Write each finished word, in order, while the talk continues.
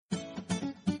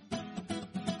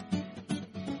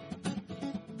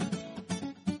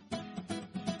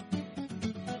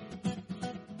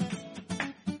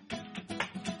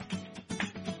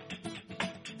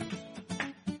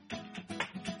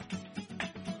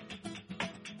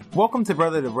Welcome to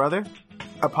Brother,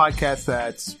 a podcast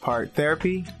that's part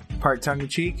therapy, part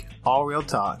tongue-in-cheek, all real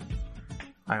talk.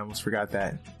 I almost forgot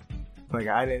that.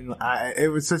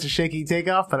 It was such a shaky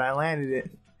takeoff, but I landed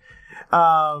it.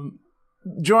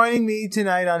 Joining me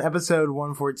tonight on episode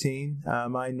 114,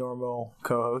 my normal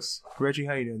co-host, Reggie.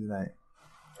 How you doing tonight?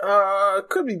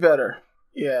 Could be better.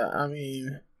 Yeah, I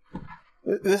mean,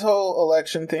 this whole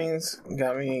election thing's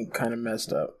got me kind of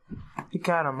messed up. You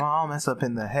got them all messed up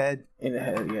in the head. In the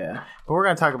head, yeah. But we're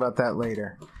going to talk about that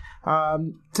later.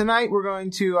 Tonight, we're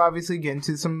going to obviously get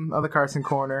into some of the Carson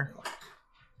Corner.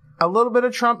 A little bit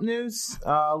of Trump news.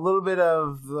 A little bit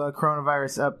of the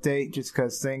coronavirus update, just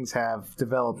because things have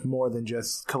developed more than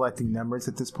just collecting numbers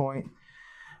at this point.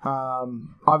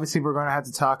 Obviously, we're going to have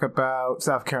to talk about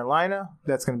South Carolina.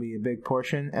 That's going to be a big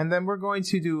portion. And then we're going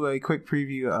to do a quick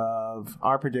preview of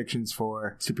our predictions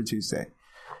for Super Tuesday.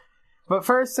 But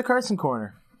first, the Carson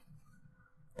Corner.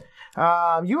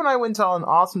 You and I went to an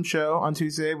awesome show on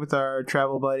Tuesday with our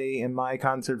travel buddy and my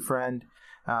concert friend,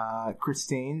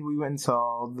 Christine. We went and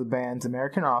saw the band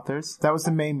American Authors. That was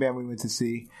the main band we went to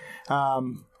see.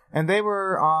 And they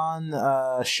were on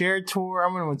a shared tour.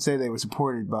 I wouldn't say they were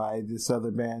supported by this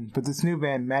other band, but this new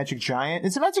band, Magic Giant.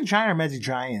 Is it Magic Giant or Magic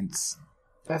Giants?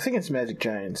 I think it's Magic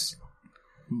Giants.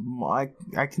 I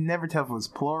can never tell if it was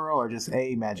plural or just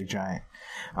a Magic Giant.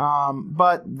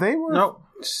 But they were... Nope,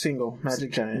 single.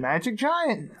 Magic Giant. Magic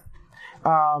Giant.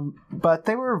 But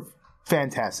they were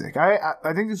fantastic. I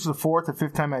think this was the fourth or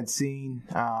fifth time I'd seen...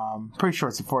 pretty sure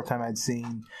it's the fourth time I'd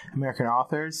seen American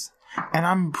Authors. And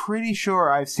I'm pretty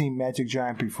sure I've seen Magic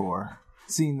Giant before.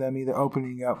 Seen them either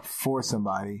opening up for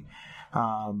somebody.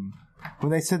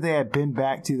 When they said they had been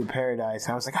back to the Paradise,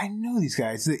 I was like, I know these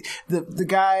guys. The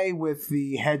guy with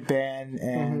the headband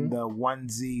and the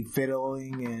onesie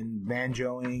fiddling and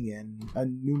banjoing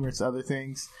and numerous other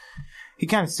things. He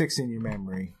kind of sticks in your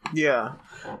memory. Yeah.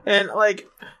 And, like,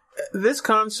 this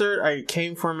concert, I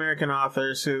came for American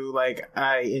Authors who, like,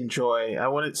 I enjoy. I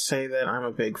wouldn't say that I'm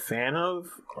a big fan of.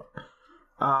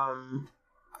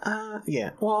 Yeah.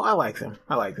 Well, I like them.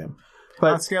 But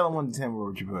on a scale of 1 to 10, where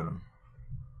would you put them?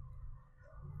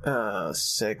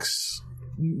 6.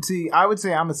 See, I would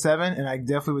say I'm a 7, and I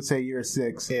definitely would say you're a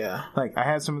 6. Yeah. Like, I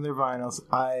have some of their vinyls.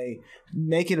 I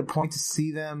make it a point to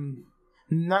see them,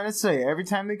 not necessarily every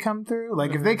time they come through.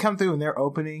 Like, if they come through and they're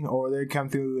opening, or they come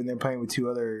through and they're playing with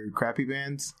 2 other crappy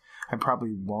bands, I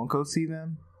probably won't go see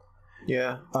them.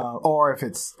 Yeah. Or if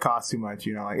it's cost too much,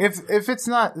 you know. Like, if it's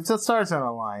not, if it starts on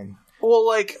a line. Well,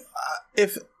 like,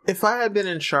 if I had been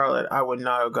in Charlotte, I would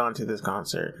not have gone to this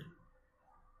concert.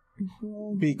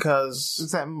 Because...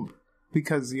 Is that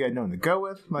because you had no one to go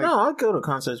with? Like, no, I go to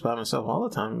concerts by myself all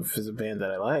the time if it's a band that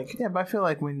I like. Yeah, but I feel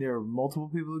like when there are multiple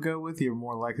people to go with, you're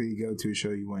more likely to go to a show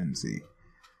you went and see.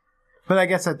 But I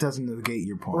guess that doesn't negate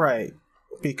your point. Right.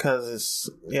 Because it's...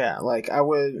 Yeah, like, I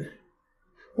would...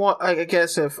 Well, I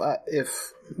guess if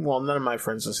none of my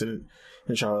friends listen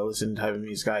in Charlotte listen to the type of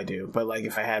music I do. But, like,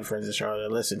 if I had friends in Charlotte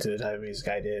that listened to the type of music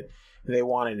I did, and they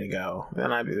wanted to go,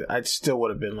 then I still would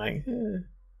have been like...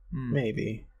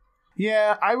 Maybe.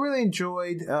 Yeah, I really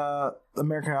enjoyed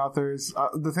American Authors.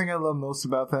 The thing I love most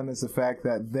about them is the fact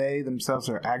that they themselves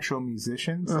are actual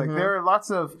musicians. Like, there are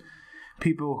lots of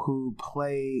people who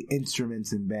play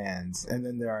instruments in bands, and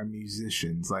then there are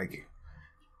musicians, like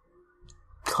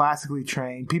classically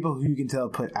trained people who you can tell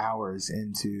put hours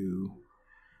into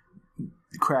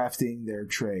crafting their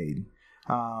trade.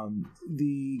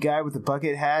 The guy with the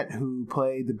bucket hat who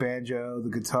played the banjo, the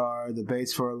guitar, the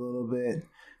bass for a little bit,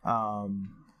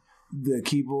 the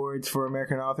keyboards for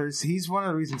American Authors, he's one of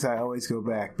the reasons I always go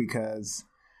back, because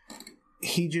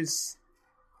he just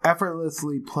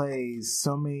effortlessly plays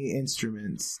so many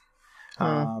instruments,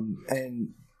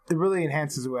 and it really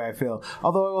enhances the way I feel.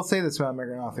 Although I will say this about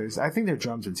American Authors, I think their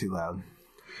drums are too loud.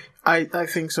 I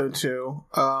think so too.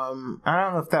 I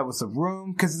don't know if that was the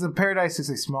room, because the Paradise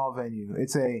is a small venue.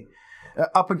 It's a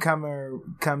up and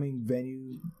coming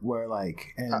venue where, like,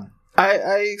 and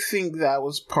I think that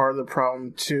was part of the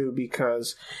problem too,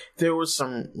 because there was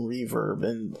some reverb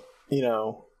and, you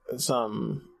know,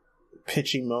 some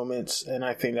pitchy moments, and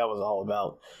I think that was all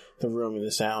about the room and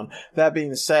the sound. That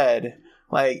being said,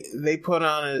 like, they put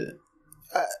on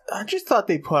I just thought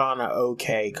they put on an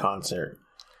okay concert.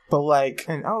 But, like...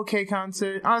 An okay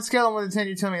concert? On a scale of 1 to 10,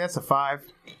 you're telling me that's a 5?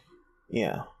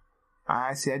 Yeah.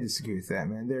 I disagree with that,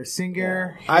 man. Their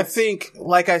singer... Yeah. I think,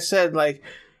 like I said, like,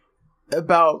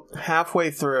 about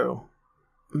halfway through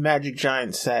Magic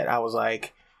Giant set, I was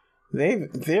like,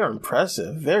 they're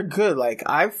impressive. They're good. Like,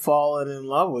 I've fallen in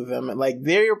love with them. Like,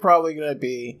 they're probably going to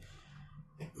be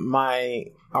my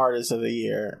artist of the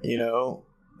year, you know?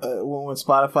 when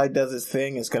Spotify does its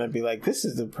thing, it's gonna be like, this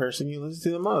is the person you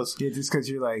listen to the most. Yeah, just because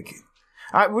you're like,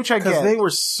 which I get. Because they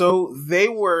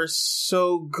were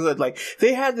so good. Like,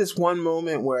 they had this one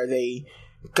moment where they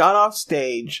got off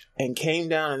stage and came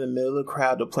down in the middle of the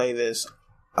crowd to play this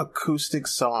acoustic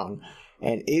song,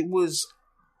 and it was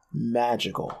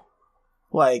magical.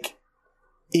 Like,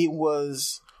 it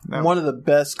was one of the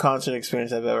best concert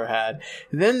experiences I've ever had.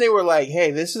 Then they were like,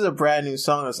 hey, this is a brand new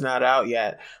song that's not out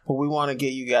yet, but we want to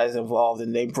get you guys involved.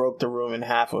 And they broke the room in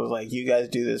half. It was like, you guys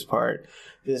do this part,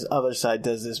 this other side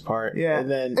does this part. Yeah, and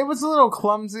then it was a little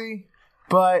clumsy,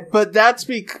 but that's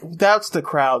the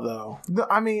crowd, though.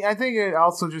 I mean, I think it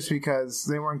also just because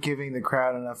they weren't giving the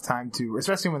crowd enough time to,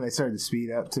 especially when they started to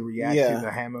speed up, to react to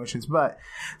the hand motions. But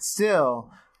still,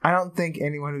 I don't think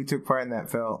anyone who took part in that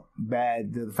felt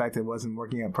bad to the fact that it wasn't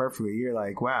working out perfectly. You're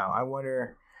like, wow, I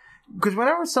wonder. Because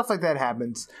whenever stuff like that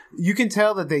happens, you can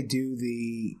tell that they do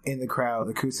the in the crowd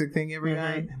acoustic thing every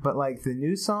night. But like the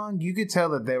new song, you could tell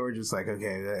that they were just like,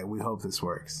 okay, we hope this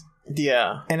works.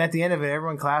 Yeah. And at the end of it,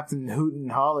 everyone clapped and hooted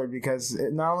and hollered because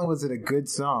not only was it a good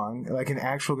song, like an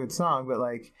actual good song, but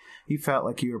like you felt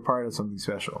like you were part of something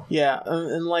special. Yeah,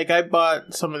 and like I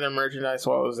bought some of their merchandise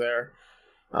while I was there.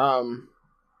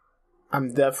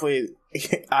 I'm definitely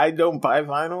I don't buy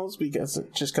vinyls because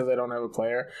I don't have a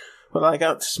player, but like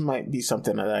this might be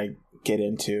something that I get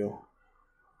into.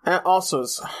 And also,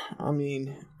 I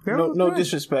mean, no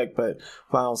disrespect, but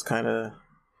vinyl's kind of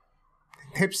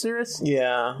hipsterous.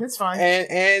 Yeah, it's fine,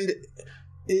 and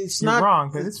it's you're not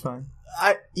wrong, but it's fine.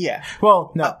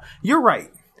 Well, no, you're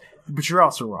right, but you're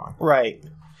also wrong. Right.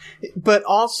 But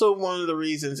also one of the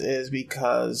reasons is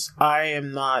because I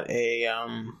am not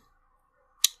an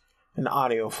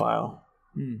audiophile.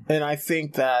 And I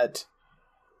think that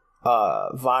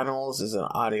vinyls is an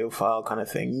audiophile kind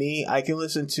of thing. I can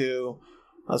listen to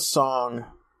a song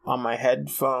on my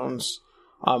headphones,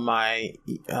 on my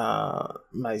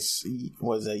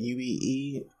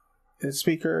UBE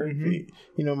speaker,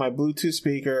 my Bluetooth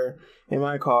speaker in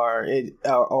my car,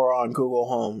 or on Google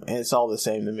Home, and it's all the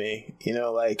same to me.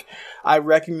 Like, I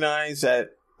recognize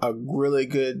that a really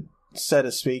good set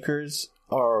of speakers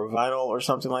or vinyl or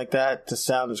something like that, the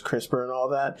sound is crisper and all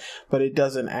that, but it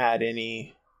doesn't add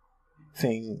anything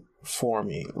for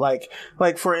me. Like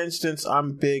for instance,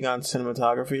 I'm big on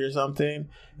cinematography or something,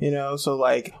 so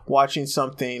like watching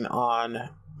something on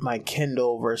my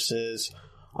Kindle versus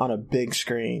on a big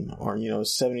screen, or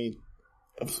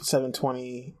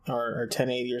 720 or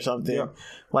 1080 or something,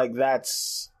 like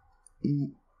that's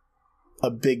a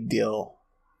big deal.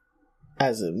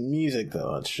 As a music,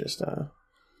 though, it's just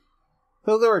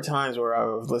though there were times where I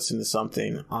would listen to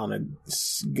something on a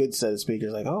good set of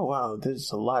speakers, like, oh wow,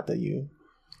 there's a lot that you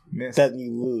miss, that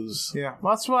you lose. Yeah,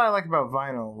 well, that's what I like about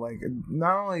vinyl. Like,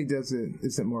 not only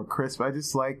is it more crisp, I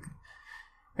just like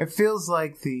it feels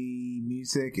like the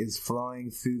music is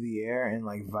flowing through the air and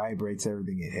like vibrates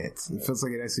everything it hits. It feels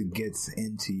like it actually gets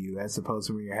into you, as opposed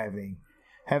to when you're having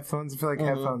headphones. I feel like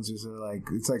headphones just are like,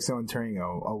 it's like someone turning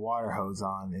a water hose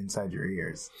on inside your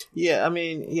ears. Yeah, I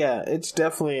mean, yeah, it's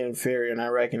definitely inferior, and I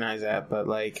recognize that. But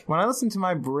like, when I listen to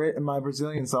my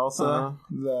Brazilian salsa,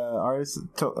 the artist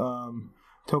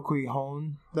Tokui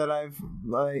Hon that I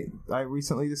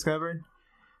recently discovered,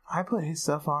 I put his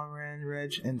stuff on,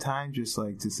 Reg, and time just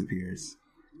like disappears.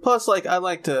 Plus, like, I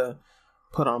like to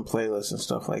put on playlists and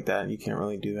stuff like that. You can't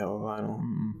really do that with vinyl.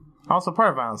 Also,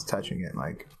 part of vinyl is touching it,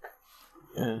 like.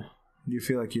 Yeah. You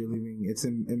feel like you're leaving, it's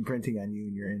imprinting on you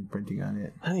and you're imprinting on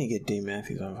it. How do you get Dave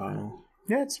Matthews on vinyl?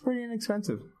 Yeah, it's pretty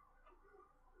inexpensive.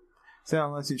 So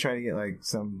unless you try to get like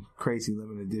some crazy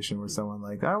limited edition where someone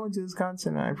like, I went to this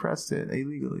concert and I pressed it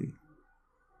illegally.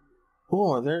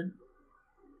 Oh, are there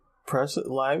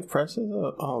live presses?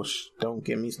 Oh, don't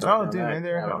get me started. Oh, dude, man,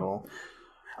 they're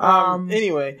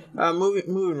anyway,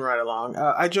 moving right along.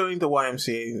 I joined the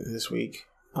YMCA this week.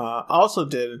 Also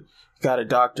got a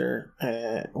doctor.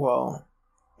 I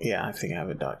think I have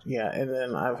a doctor. Yeah, and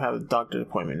then I have a doctor's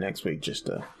appointment next week just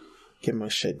to get my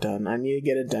shit done. I need to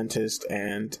get a dentist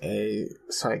and a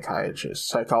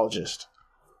psychologist.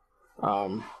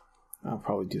 I'll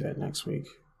probably do that next week.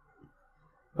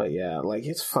 But yeah, like,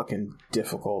 it's fucking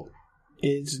difficult.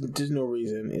 There's no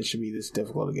reason it should be this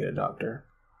difficult to get a doctor.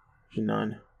 There's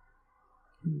none.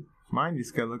 Mine, you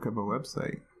just gotta look up a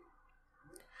website.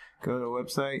 Go to a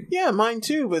website. Yeah, mine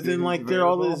too. But then, like, there are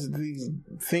all these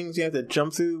things you have to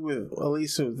jump through with, at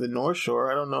least with the North Shore.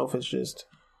 I don't know if it's just,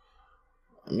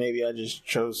 maybe I just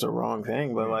chose the wrong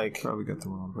thing, but like, probably got the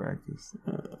wrong practice.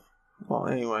 Well,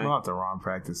 anyway, not the wrong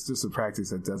practice, just a practice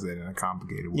that does it in a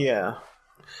complicated way. Yeah.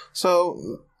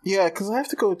 So yeah, because I have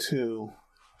to go to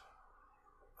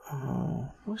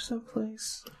What's that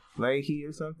place? Leahy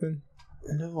or something?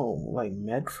 No, like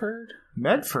Medford?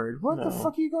 Medford? What No. the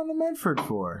fuck are you going to Medford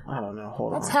for? I don't know.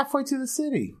 Hold That's on. halfway to the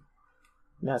city.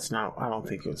 That's not. I don't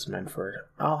think it's Medford.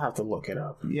 I'll have to look it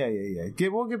up. Yeah.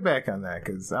 We'll get back on that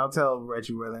because I'll tell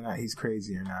Reggie whether or not he's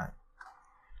crazy or not.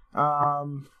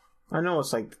 I know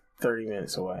it's like 30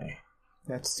 minutes away.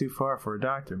 That's too far for a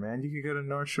doctor, man. You could go to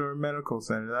North Shore Medical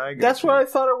Center. That's what I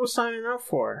thought I was signing up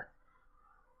for.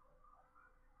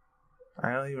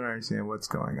 I don't even understand what's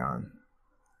going on.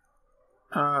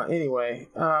 Anyway,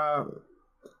 moving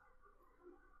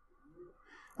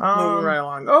Um, right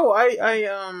along. Oh, I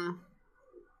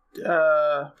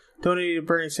donated to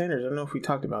Bernie Sanders. I don't know if we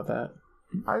talked about that.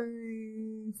 I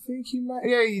think you might.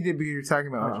 Yeah, you did, because you're talking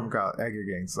about Edgar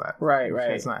getting slapped. Right.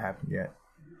 It's not happened yet.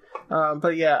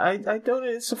 But yeah, I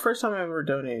donated. It's the first time I ever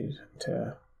donated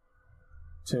to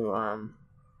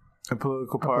A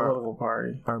political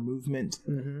party or movement.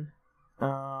 Mm-hmm.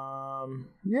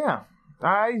 Yeah,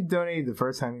 I donated the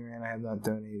first time he ran. I have not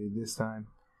donated this time.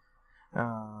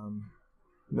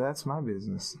 But that's my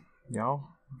business. Y'all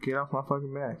get off my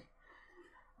fucking back.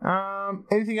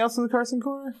 Anything else in the Carson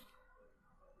Corner?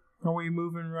 Are we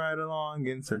moving right along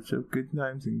in search of good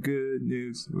times and good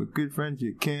news? With good friends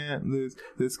you can't lose.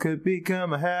 This could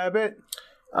become a habit.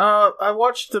 I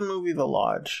watched the movie The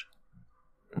Lodge.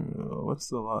 What's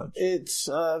The Lodge? It's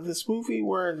this movie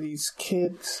where these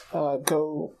kids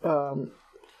go.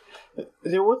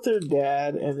 They're with their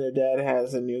dad, and their dad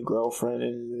has a new girlfriend,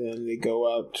 and then they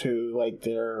go out to like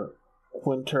their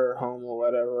winter home or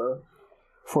whatever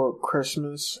for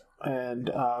Christmas. And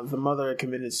the mother had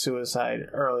committed suicide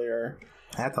earlier.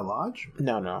 At the lodge?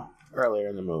 No, earlier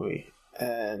in the movie.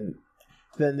 And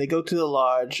then they go to the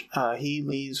lodge. He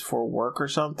leaves for work or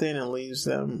something, and leaves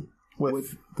them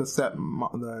with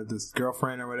this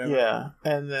girlfriend or whatever. Yeah,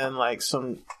 and then like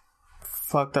some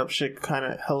fucked up shit, kind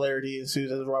of hilarity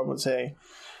ensues, as Rob would say.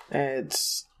 And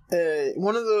it's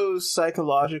one of those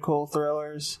psychological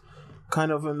thrillers,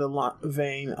 kind of in the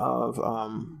vein of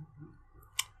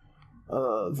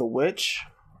The Witch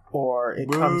or It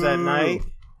Comes at Night.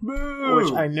 Boo!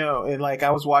 Which I know, and like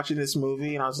I was watching this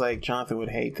movie, and I was like, Jonathan would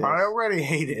hate this. I already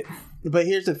hate it. But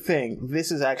here's the thing: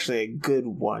 this is actually a good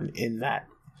one in that.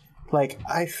 Like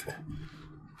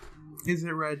Is it,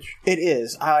 Reg? It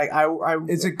is.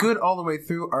 Is it good all the way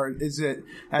through, or is it?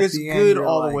 It's the end, good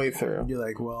all the way through. You're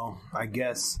like, well, I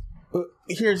guess.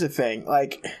 Here's the thing,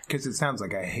 like, because it sounds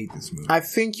like I hate this movie. I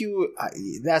think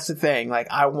that's the thing. Like,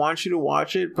 I want you to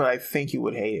watch it, but I think you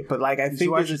would hate it. But like, I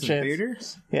think there's a chance.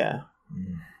 Theaters? Yeah.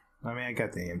 I mean, I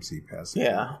got the AMC pass.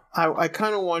 Yeah, I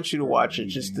kind of want you to watch it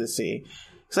just to see.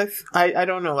 Because I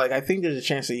don't know. Like, I think there's a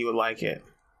chance that you would like it.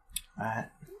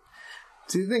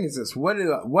 See, the thing is this: what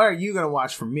are you going to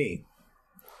watch for me?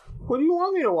 What do you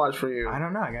want me to watch for you? I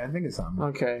don't know. I got to think of something.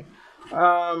 Okay.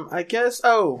 I guess.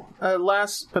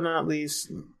 Last but not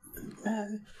least,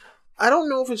 I don't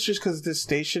know if it's just because this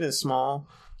station is small,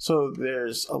 so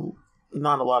there's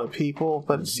not a lot of people.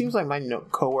 But it seems like my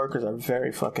coworkers are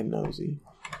very fucking nosy,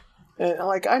 and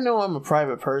like I know I'm a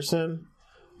private person,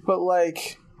 but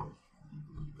like,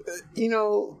 you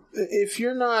know, if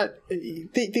you're not,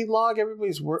 they log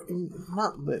everybody's work.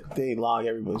 Not that they log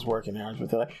everybody's working hours, but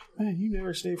they're like, man, you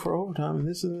never stay for overtime and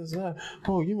this and this and that.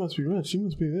 Oh, you must be rich. You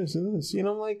must be this and this. You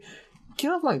know, I'm like,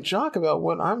 get off my jock about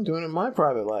what I'm doing in my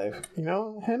private life. You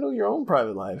know, handle your own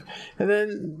private life. And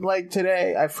then, like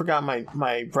today, I forgot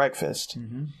my breakfast,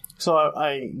 so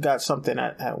I got something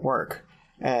at work,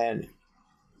 and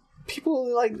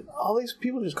people, like, all these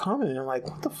people just commenting. I'm like,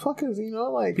 what the fuck is, you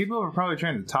know, like... People are probably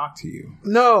trying to talk to you.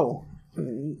 No.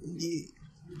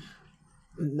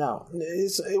 No.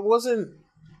 It wasn't...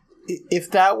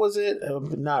 If that was it,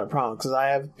 not a problem, because I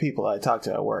have people I talk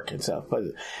to at work and stuff, but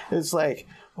it's like,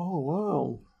 oh,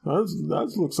 wow,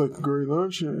 that looks like a great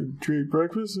lunch, great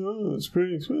breakfast, it's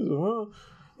pretty expensive, huh?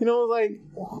 You know, like...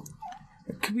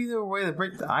 It could be the way to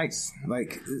break the ice.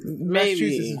 Like, maybe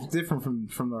Massachusetts is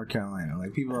different from North Carolina.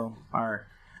 Like, people are,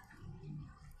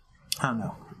 I don't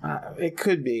know. It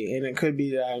could be, and it could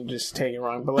be that I'm just taking it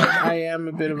wrong. But like, I am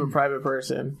a bit of a private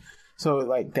person, so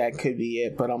like that could be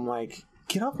it. But I'm like,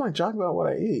 get off my jock about what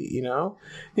I eat, you know,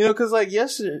 because like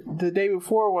yesterday, the day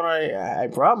before when I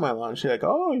brought my lunch, you're like,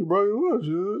 oh, you brought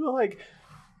your lunch,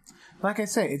 Like I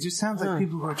say, it just sounds like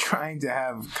people who are trying to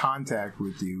have contact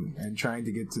with you and trying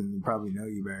to get to probably know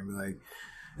you better and be like,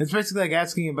 it's basically like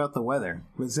asking about the weather,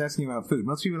 but it's asking about food.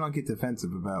 Most people don't get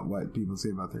defensive about what people say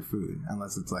about their food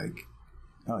unless it's like,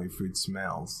 oh, your food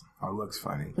smells or looks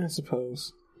funny. I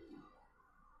suppose.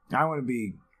 I want to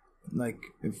be like,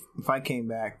 if I came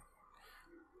back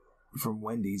from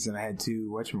Wendy's and I had 2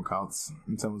 whatchamacallits,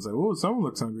 and someone's like, "Oh, someone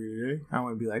looks hungry today." I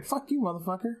want to be like, "Fuck you,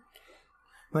 motherfucker!"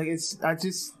 Like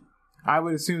I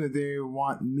would assume that they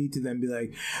want me to then be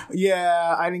like,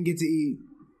 "Yeah, I didn't get to eat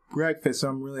breakfast, so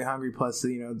I'm really hungry. Plus,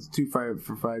 2 for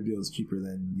 $5 deals cheaper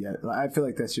than I feel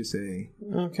like that's just a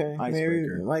maybe.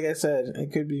 Like I said,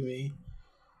 it could be me.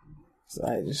 So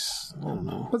I don't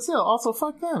know. But still, also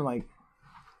fuck them. Like,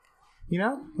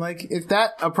 if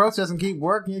that approach doesn't keep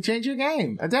working, you change your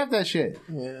game. Adapt that shit.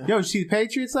 Yeah. Yo, you see the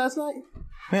Patriots last night?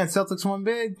 Man, Celtics won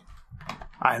big.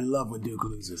 I love when Duke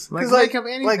loses. Like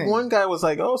one guy was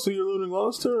like, "Oh, so you're losing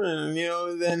Gloucester?" And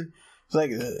then it's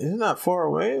like, "Isn't that far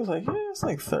away?" It was like, "Yeah, it's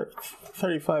like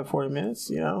 35, 40 minutes."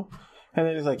 And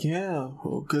then he's like, "Yeah,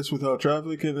 well, guess without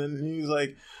traffic." And then he was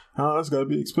like, "Oh, that's gotta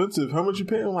be expensive. How much you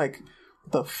pay?" I'm like,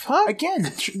 "What the fuck?" Again,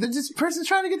 this person's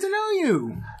trying to get to know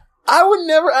you. I would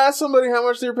never ask somebody how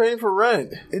much they're paying for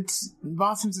rent.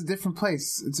 Boston's a different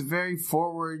place. It's a very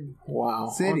forward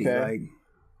city. Okay.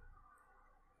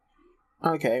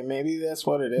 Okay, maybe that's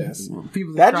what it is.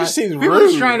 Just seems rude. People are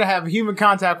just trying to have human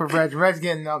contact with Reg. Reg's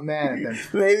getting up mad at them.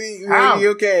 Maybe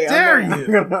okay. Dare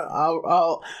you?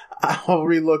 I'll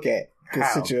relook at the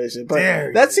situation.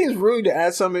 But that seems rude to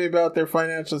ask somebody about their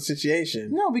financial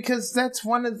situation. No, because that's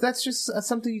just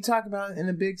something you talk about in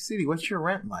a big city. What's your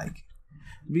rent like?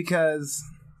 Because,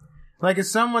 if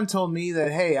someone told me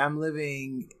that, hey, I'm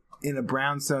living in a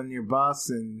brownstone near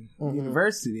Boston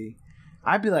University,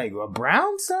 I'd be like, a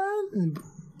brownstone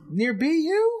near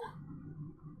BU?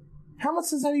 How much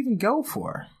does that even go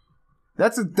for?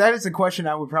 That is a question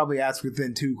I would probably ask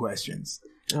within 2 questions.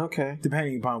 Okay.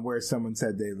 Depending upon where someone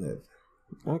said they live.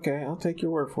 Okay, I'll take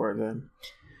your word for it then.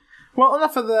 Well,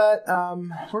 enough of that.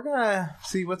 We're gonna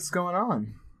see what's going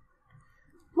on.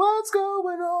 What's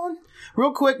going on?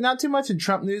 Real quick, not too much in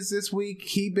Trump news this week.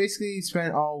 He basically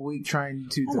spent all week trying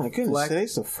to deflect. Oh my goodness,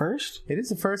 today's the first? It is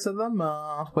the first of the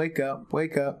month. Wake up.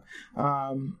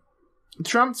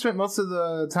 Trump spent most of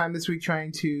the time this week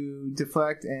trying to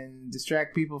deflect and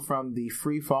distract people from the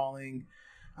free-falling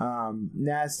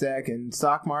NASDAQ and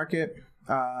stock market.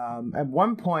 At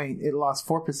one point, it lost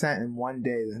 4% in one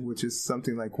day, which is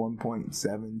something like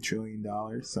 $1.7 trillion.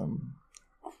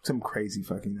 Some crazy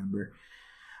fucking number.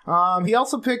 He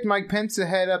also picked Mike Pence to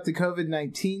head up the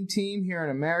COVID-19 team here in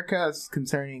America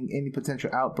concerning any potential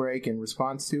outbreak and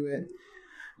response to it,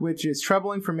 which is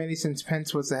troubling for many since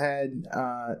Pence was ahead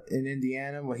in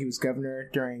Indiana when he was governor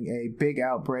during a big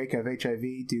outbreak of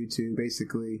HIV due to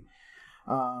basically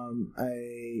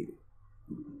a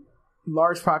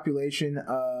large population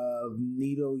of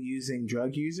needle-using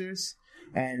drug users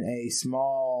and a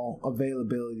small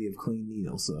availability of clean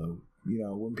needles. So,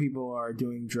 when people are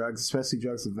doing drugs, especially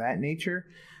drugs of that nature,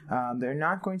 they're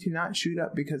not going to not shoot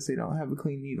up because they don't have a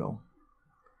clean needle.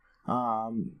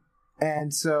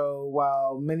 And so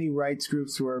while many rights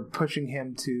groups were pushing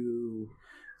him to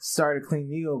start a clean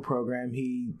needle program,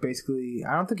 he basically,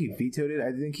 I don't think he vetoed it.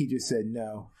 I think he just said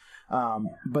no.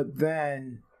 But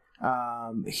then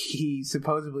he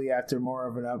supposedly, after more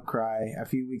of an outcry, a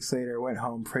few weeks later went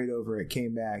home, prayed over it,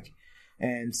 came back,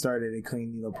 and started a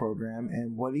clean needle program.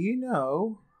 And what do you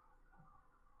know?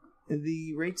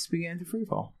 The rates began to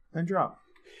freefall and drop.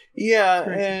 Yeah,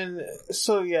 and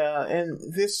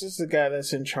this is the guy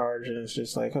that's in charge, and it's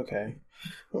just like, okay,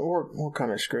 we're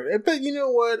kind of screwed. But you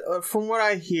know what? From what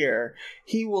I hear,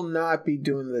 he will not be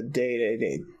doing the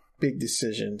day-to-day big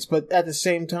decisions. But at the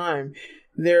same time,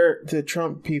 the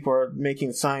Trump people are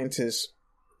making scientists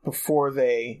and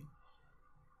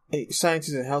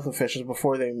health officials,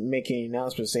 before they make any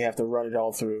announcements, they have to run it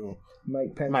all through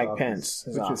Mike Pence,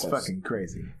 which is fucking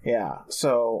crazy. Yeah,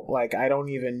 so I don't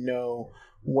even know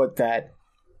what that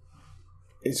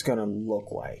is gonna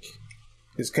look like.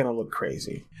 It's gonna look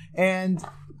crazy. And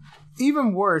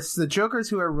even worse, the jokers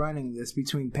who are running this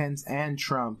between Pence and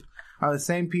Trump are the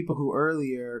same people who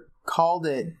earlier called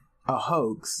it a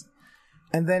hoax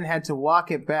and then had to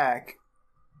walk it back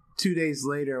 2 days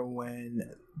later when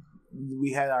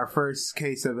we had our first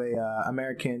case of a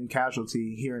American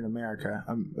casualty here in America.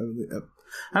 I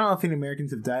don't know if any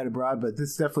Americans have died abroad, but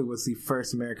this definitely was the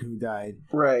first American who died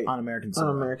on American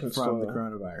soil from the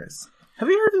coronavirus. Have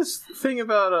you heard this thing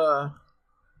about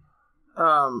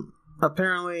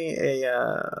apparently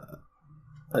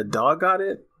a dog got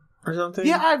it or something?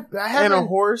 Yeah, I haven't. And a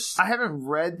horse. I haven't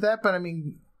read that, but I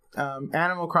mean,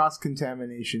 animal cross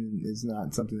contamination is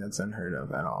not something that's unheard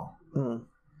of at all.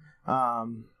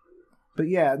 But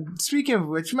yeah, speaking of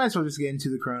which, might as well just get into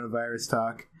the coronavirus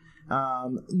talk.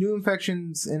 New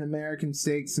infections in American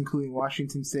states, including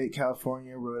Washington State,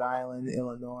 California, Rhode Island,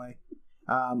 Illinois,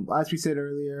 As we said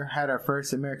earlier, had our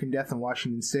first American death in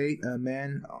Washington State. A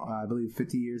man, I believe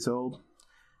 50 years old,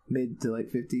 mid to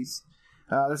late 50s.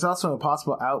 There's also a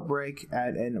possible outbreak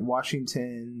at a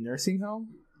Washington nursing home.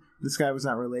 This guy was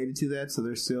not related to that, so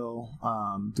they're still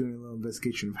doing a little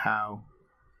investigation of how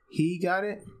he got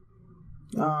it.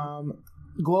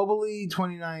 Globally,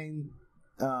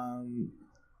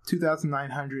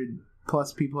 2,900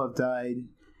 plus people have died.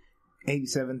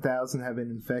 87,000 have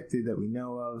been infected that we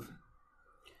know of.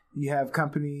 You have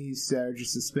companies that are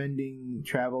just suspending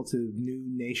travel to new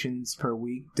nations per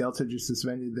week. Delta just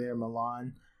suspended their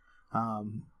Milan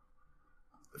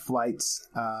flights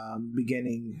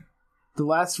beginning. The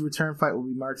last return flight will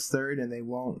be March 3rd, and they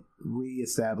won't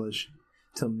reestablish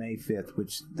till May 5th,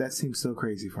 which that seems so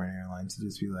crazy for an airline to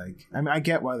just be like... I mean, I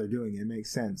get why they're doing it. It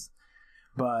makes sense.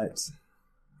 But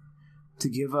to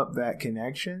give up that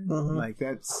connection, like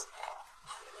that's...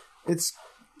 It's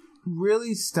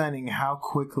really stunning how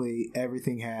quickly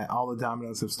all the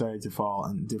dominoes have started to fall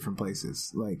in different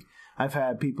places. Like, I've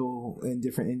had people in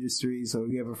different industries. So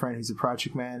we have a friend who's a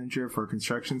project manager for a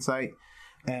construction site,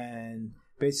 and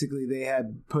basically they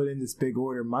had put in this big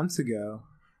order months ago,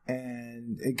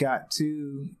 and it got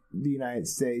to the United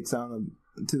States to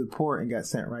the port and got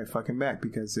sent right fucking back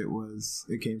because it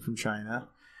came from China,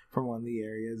 from one of the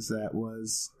areas that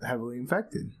was heavily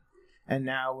infected. And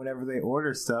now whenever they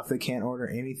order stuff, they can't order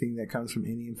anything that comes from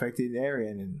any infected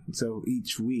area. And so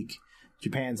each week,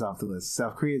 Japan's off the list,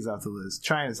 South Korea's off the list,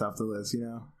 China's off the list, you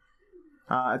know?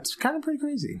 It's kind of pretty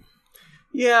crazy.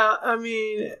 Yeah, I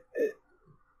mean,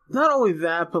 not only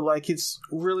that, but like it's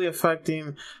really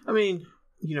affecting, I mean,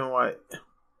 you know what?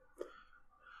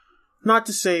 Not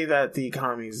to say that the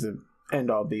economy is the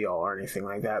end-all be-all or anything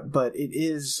like that, but it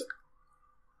is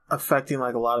affecting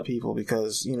like a lot of people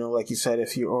because, you know, like you said,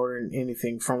 if you order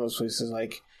anything from those places,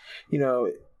 like, you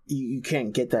know, you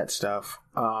can't get that stuff.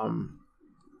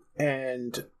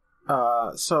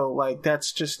 So like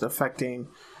that's just affecting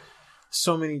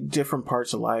so many different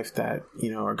parts of life that,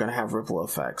 you know, are going to have ripple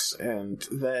effects. And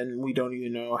then we don't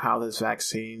even know how this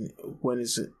vaccine, when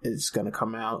it's going to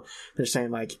come out. They're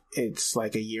saying like it's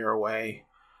like a year away.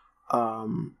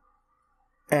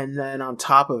 And then on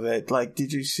top of it, like,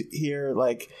 did you hear,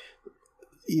 like,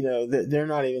 you know, they're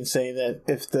not even saying that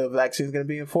if the vaccine is going to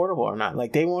be affordable or not.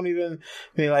 Like, they won't even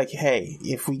be like, hey,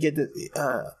 if we get the,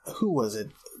 who was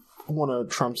it? One of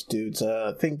Trump's dudes,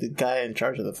 I think the guy in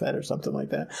charge of the Fed or something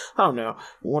like that. I don't know.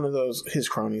 One of his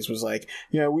cronies was like,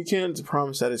 yeah, we can't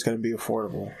promise that it's going to be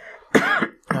affordable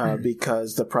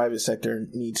because the private sector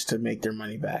needs to make their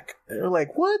money back. They're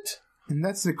like, what? And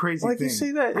that's the crazy thing. Like, you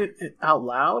say that out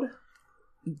loud?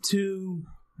 To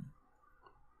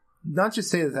not just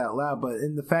say this out loud, but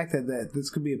in the fact that this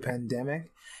could be a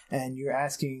pandemic and you're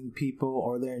asking people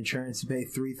or their insurance to pay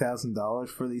 $3,000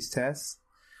 for these tests.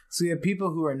 So you have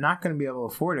people who are not going to be able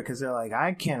to afford it because they're like,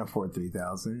 I can't afford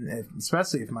 $3,000,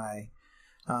 especially if my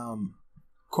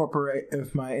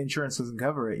if my insurance doesn't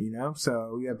cover it, you know.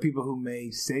 So you have people who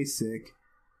may stay sick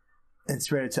and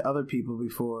spread it to other people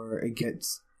before it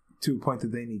gets to a point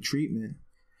that they need treatment.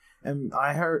 And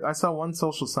I saw one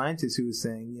social scientist who was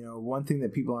saying, you know, one thing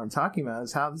that people aren't talking about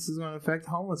is how this is going to affect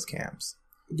homeless camps.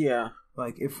 Yeah.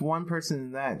 Like, if one person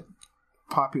in that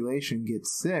population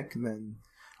gets sick, then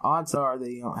odds are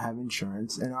they don't have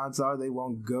insurance, and odds are they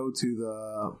won't go to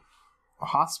the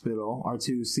hospital or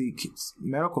to seek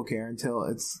medical care until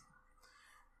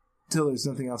there's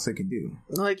nothing else they can do.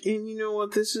 Like, and you know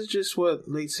what? This is just what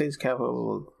late stage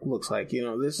capitalism looks like. You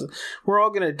know, we're all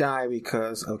going to die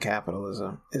because of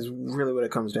capitalism is really what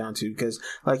it comes down to. Because,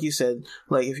 like you said,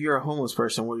 like if you're a homeless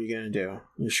person, what are you going to do?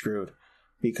 You're screwed.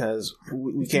 Because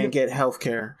we can't get health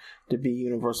care to be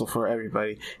universal for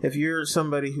everybody. If you're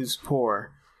somebody who's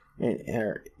poor, it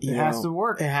has to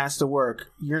work. It has to work.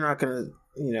 You're not going to,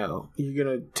 you know, you're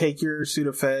going to take your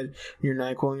Sudafed, your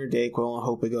NyQuil, and your DayQuil and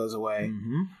hope it goes away.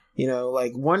 Mm-hmm. You know,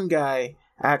 like one guy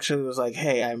actually was like,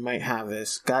 hey, I might have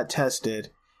this, got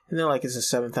tested, and they're like, it's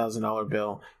a $7,000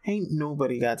 bill. Ain't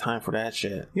nobody got time for that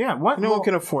shit. Yeah, no one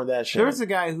can afford that shit. There was a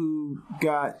guy who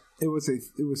got, it was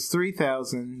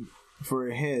 $3,000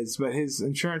 for his, but his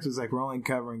insurance was like, we're only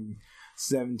covering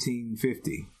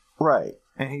 $1,750. Right.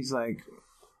 And he's like,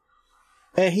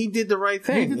 and he did the right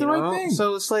thing. He did the right thing.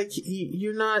 So it's like,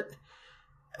 you're not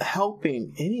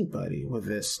helping anybody with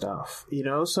this stuff, you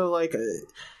know? So like,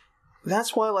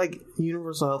 that's why like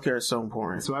universal healthcare is so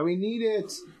important. That's why we need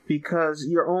it. Because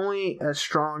you're only as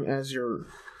strong as your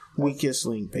weakest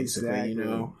link, basically, exactly. You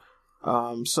know?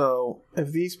 So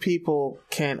if these people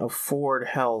can't afford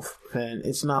health, then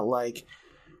it's not like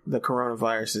the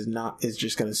coronavirus is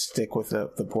just going to stick with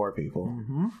the poor people.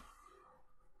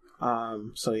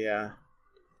 Mm-hmm. So yeah.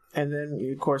 And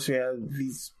then, of course, we have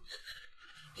these,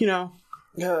 the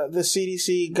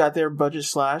CDC got their budget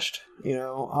slashed.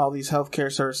 All these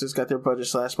healthcare services got their budget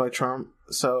slashed by Trump.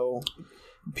 So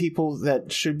people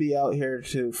that should be out here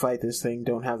to fight this thing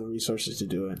don't have the resources to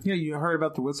do it. Yeah, you heard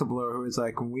about the whistleblower who was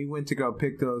like, when we went to go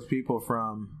pick those people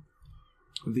from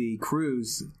the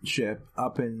cruise ship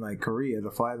up in like Korea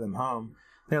to fly them home,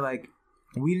 they're like,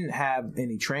 we didn't have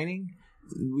any training.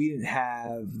 We didn't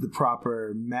have the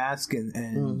proper mask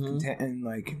and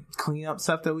like cleanup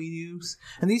stuff that we use.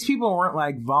 And these people weren't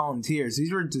like volunteers.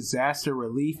 These were disaster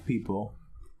relief people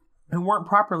who weren't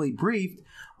properly briefed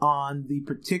on the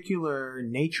particular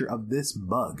nature of this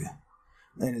bug.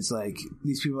 And it's like,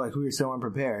 these people are like, we were so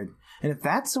unprepared. And if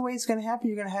that's the way it's going to happen,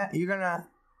 you're gonna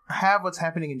have what's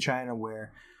happening in China,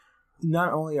 where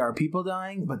not only are people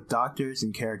dying, but doctors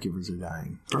and caregivers are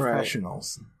dying.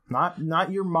 Professionals. Right.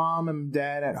 Not your mom and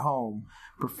dad at home.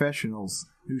 Professionals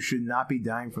who should not be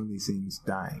dying from these things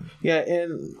dying. Yeah,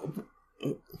 and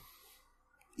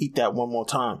eat that one more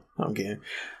time. I'm kidding.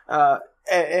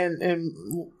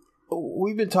 And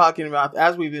we've been talking about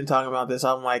this,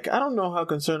 I'm like, I don't know how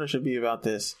concerned I should be about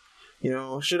this.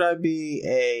 Should I be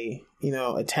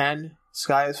a 10,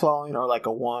 sky is falling, or like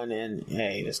a 1 and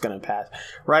hey, it's gonna pass?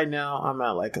 Right now I'm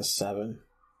at like a 7.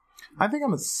 I think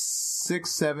I'm a 6,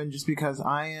 7, just because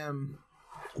I am.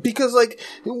 Because like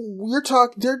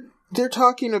they're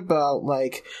talking about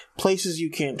like places you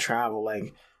can't travel,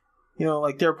 like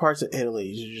like there are parts of Italy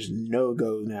you just no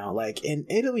go now. Like, and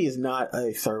Italy is not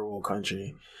a third world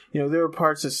country. There are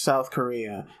parts of South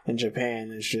Korea and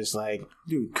Japan. It's just like,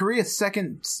 dude, Korea's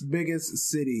second biggest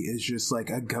city is just like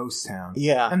a ghost town.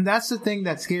 Yeah, and that's the thing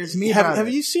that scares me. Have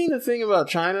you seen the thing about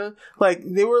China? Like,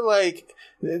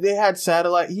 they had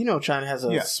satellite. China has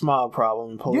a smog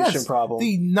problem, pollution problem.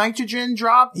 The nitrogen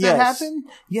drop that happened.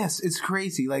 Yes, it's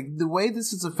crazy. Like, the way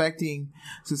this is affecting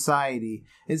society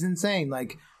is insane.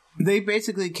 Like, they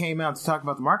basically came out to talk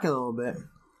about the market a little bit.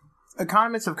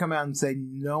 Economists have come out and said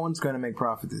no one's going to make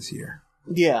profit this year.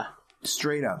 Yeah.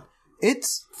 Straight up. It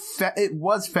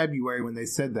was February when they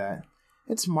said that.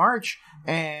 It's March,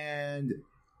 and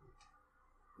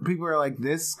people are like,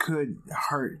 this could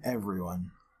hurt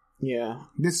everyone. Yeah.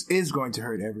 This is going to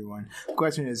hurt everyone. The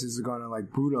question is it going to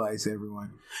like brutalize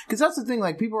everyone? Because that's the thing,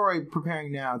 like, people are already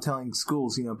preparing now, telling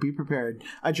schools, be prepared.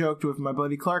 I joked with my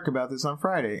buddy Clark about this on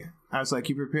Friday. I was like,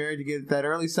 you prepared to get that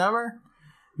early summer?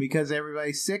 Because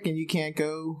everybody's sick and you can't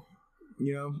go,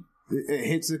 it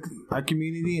hits a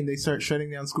community and they start shutting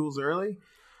down schools early.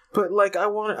 But like,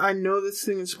 I know this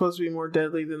thing is supposed to be more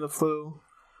deadly than the flu.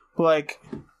 Like,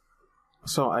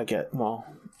 so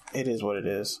it is what it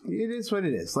is. It is what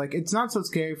it is. Like, it's not so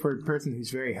scary for a person who's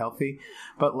very healthy,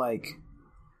 but like,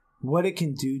 what it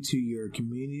can do to your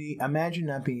community. Imagine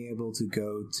not being able to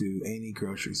go to any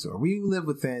grocery store. We live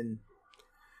within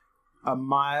a 1.5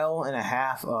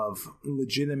 miles of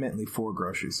legitimately 4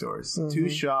 grocery stores. Mm-hmm. 2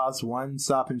 Shaw's, 1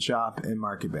 Stop and Shop, and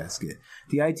Market Basket.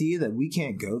 The idea that we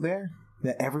can't go there,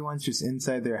 that everyone's just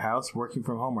inside their house working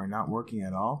from home or not working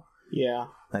at all. Yeah.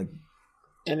 Like,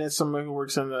 and as someone who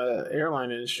works in the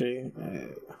airline industry,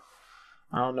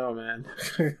 I don't know, man.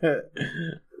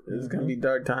 It's going to be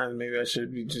dark times. Maybe I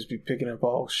should just be picking up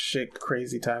all shit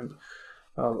crazy times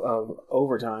of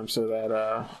overtime so that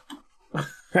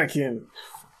I can,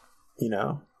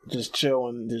 just chill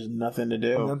when there's nothing to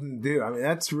do. Nothing to do. I mean,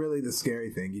 that's really the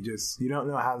scary thing. You don't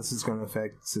know how this is going to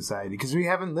affect society, because we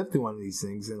haven't lived through one of these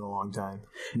things in a long time.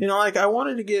 Like, I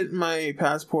wanted to get my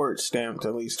passport stamped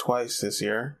at least twice this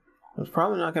year. It's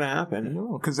probably not going to happen.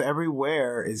 No, because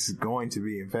everywhere is going to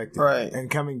be infected. Right.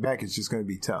 And coming back is just going to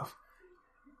be tough.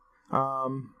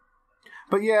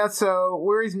 But yeah, so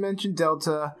Weary's mentioned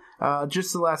Delta.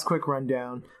 Just the last quick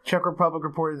rundown. Czech Republic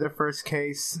reported their first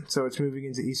case, so it's moving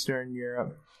into Eastern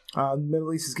Europe. The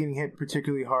Middle East is getting hit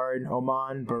particularly hard.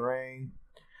 Oman, Bahrain,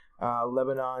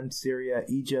 Lebanon, Syria,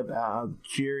 Egypt,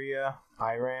 Algeria,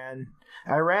 Iran.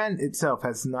 Iran itself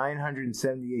has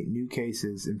 978 new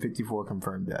cases and 54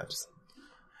 confirmed deaths.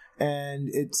 And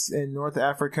it's in North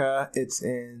Africa.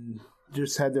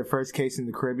 Just had their first case in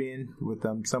the Caribbean with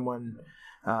someone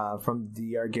from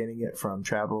DR getting it from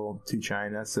travel to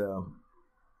China. So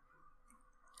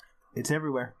it's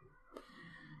everywhere.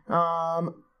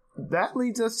 That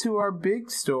leads us to our big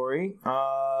story,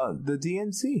 the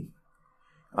DNC.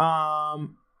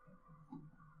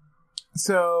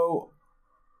 So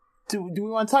do we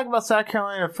want to talk about South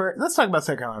Carolina first? Let's talk about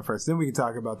South Carolina first, then we can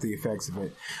talk about the effects of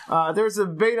it. There was a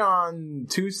debate on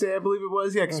Tuesday, I believe it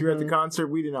was. Yeah, because we were at the concert.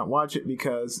 We did not watch it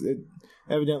because it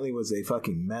evidently was a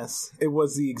fucking mess. It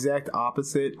was the exact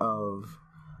opposite of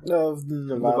the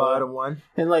Nevada one.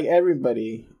 And like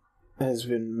everybody, has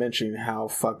been mentioning how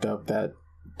fucked up that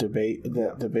debate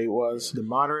was. The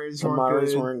moderators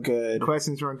weren't good. The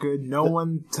questions weren't good. No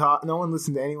one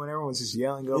listened to anyone. Everyone was just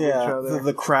yelling over each other.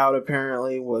 The crowd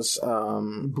apparently was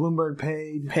Bloomberg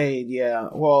paid. Yeah.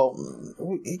 Well,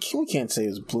 we can't say it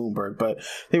was Bloomberg, but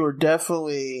they were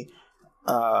definitely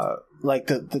like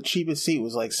the cheapest seat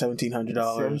was like $1,700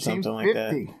 or something like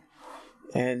that.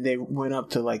 And they went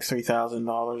up to like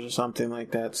 $3,000 or something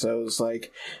like that. So it was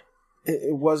like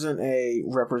it wasn't a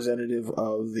representative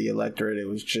of the electorate. It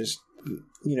was just,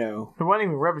 you know, it wasn't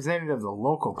even representative of the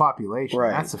local population.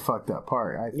 Right. That's the fucked up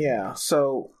part. Yeah.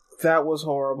 So that was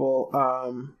horrible.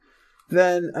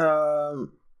 Then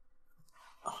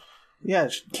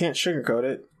can't sugarcoat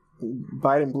it.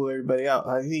 Biden blew everybody out.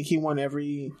 I think he won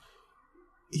every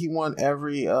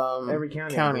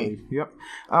county. Yep.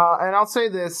 And I'll say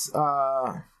this,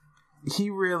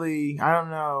 he really, I don't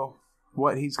know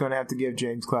what he's going to have to give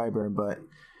James Clyburn, but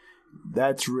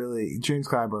James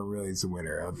Clyburn really is the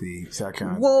winner of the South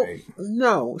Carolina debate.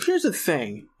 No, here's the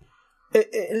thing.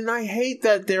 And I hate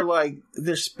that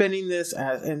they're spinning this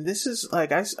as, and this is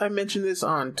like, I mentioned this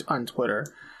on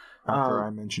Twitter. After I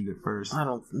mentioned it first. I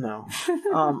don't know.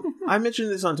 I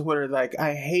mentioned this on Twitter, like,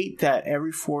 I hate that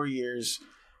every 4 years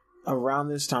around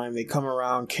this time they come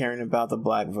around caring about the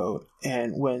black vote.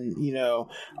 And when, you know,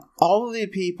 all of the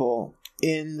people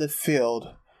in the field,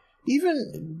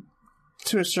 even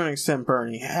to a certain extent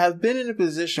Bernie, have been in a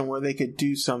position where they could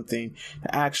do something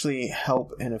to actually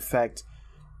help and affect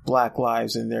black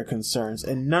lives and their concerns,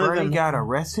 and none Bernie of them got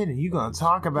arrested, and you gonna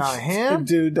talk about him,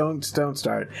 dude? Don't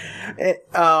start.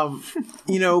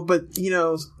 You know, but you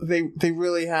know they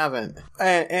really haven't,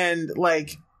 and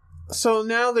like, so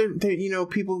now they you know,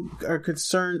 people are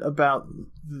concerned about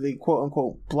the quote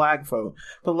unquote black vote,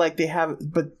 but like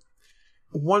but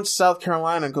once South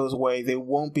Carolina goes away, they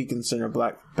won't be concerned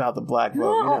about the black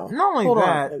vote. You know? Not only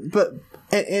that, but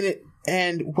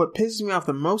and what pisses me off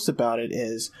the most about it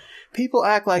is people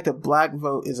act like the black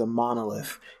vote is a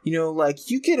monolith. You know, like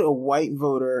you get a white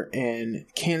voter in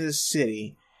Kansas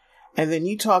City, and then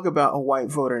you talk about a white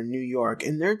voter in New York,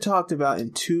 and they're talked about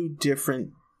in two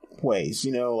different ways.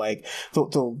 You know, like the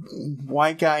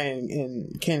white guy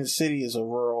in Kansas City is a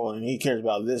rural, and he cares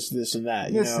about this and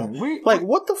that. You know,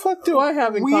 what the fuck do I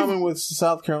have in common with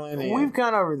South Carolina? We've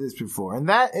gone over this before, and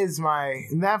that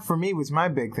for me was my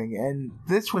big thing. And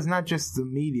this was not just the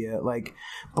media, like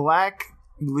black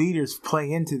leaders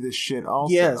play into this shit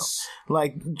also. Yes.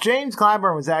 Like James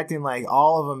Clyburn was acting like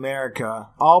all of America,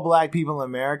 all black people in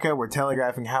America were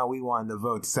telegraphing how we wanted to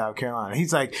vote to South Carolina.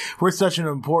 He's like, we're such an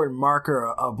important marker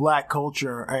of black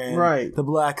culture and the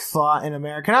black thought in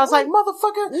America. And I was like,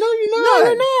 motherfucker, no,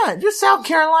 you're not. You're South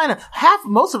Carolina.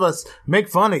 Most of us make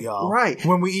fun of y'all. Right.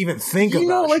 When we even think about it. You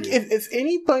know, like if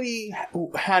anybody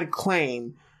had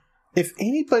claim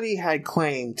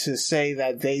to say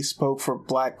that they spoke for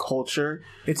black culture,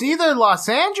 it's either Los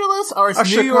Angeles or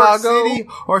it's New York City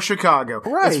or Chicago.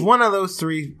 Right. It's one of those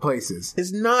three places.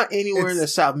 It's not anywhere in the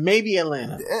South. Maybe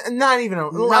Atlanta.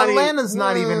 Atlanta's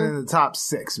not even in the top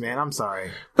 6, man. I'm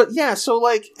sorry. But yeah, so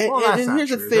like, and here's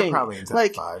the thing. They're probably in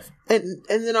top 5. And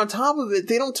then on top of it,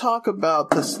 they don't talk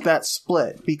about that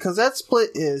split, because that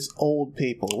split is old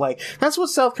people. Like, that's what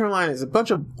South Carolina is. A bunch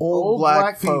of old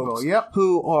black folks people,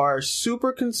 who are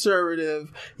super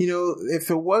conservative. You know,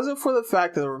 if it wasn't for the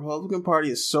fact that the Republican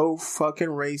Party is so fucking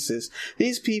racist,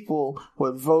 these people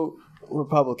would vote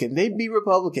Republican. They'd be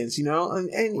Republicans, you know?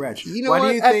 And Rich, you know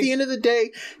what? At the end of the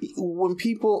day, when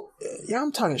people... Yeah,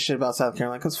 I'm talking shit about South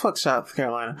Carolina, because fuck South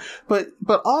Carolina. But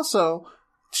also...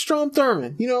 Strom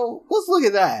Thurmond, you know, let's look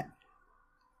at that.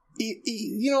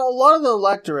 You know, a lot of the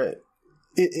electorate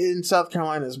in South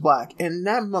Carolina is black, and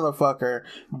that motherfucker,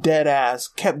 dead ass,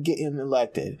 kept getting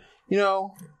elected. You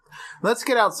know, let's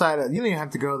get outside of. You don't even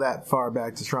have to go that far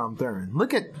back to Strom Thurmond.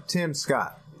 Look at Tim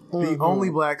Scott, the only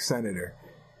black senator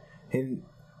in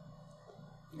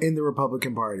the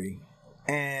Republican Party.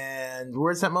 And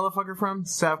where's that motherfucker from?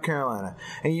 South Carolina.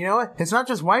 And you know what? It's not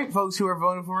just white folks who are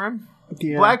voting for him.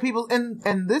 Yeah. Black people,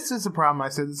 and this is the problem. I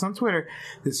said this on Twitter.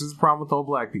 This is the problem with all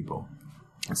black people.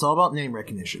 It's all about name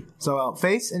recognition. It's all about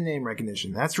face and name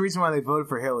recognition. That's the reason why they voted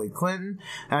for Hillary Clinton.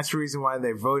 That's the reason why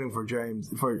they're voting for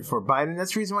for Biden.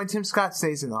 That's the reason why Tim Scott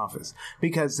stays in office.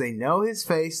 Because they know his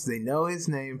face, they know his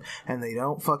name, and they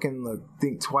don't fucking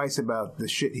think twice about the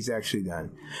shit he's actually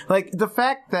done. Like, the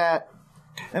fact that...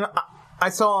 and I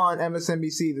saw on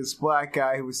MSNBC this black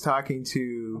guy who was talking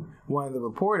to one of the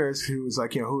reporters who was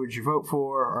like, you know, who would you vote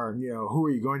for? Or, you know, who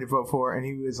are you going to vote for? And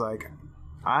he was like,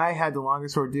 I had the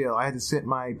longest ordeal. I had to sit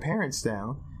my parents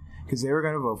down because they were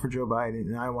going to vote for Joe Biden,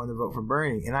 and I wanted to vote for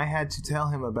Bernie. And I had to tell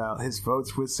him about his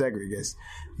votes with segregists,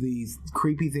 these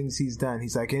creepy things he's done.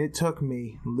 He's like, and it took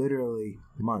me literally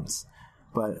months,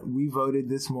 but we voted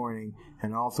this morning,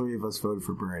 and all three of us voted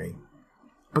for Bernie.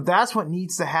 But that's what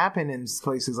needs to happen in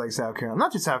places like South Carolina.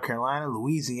 Not just South Carolina,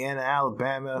 Louisiana,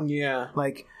 Alabama. Yeah.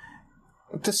 Like,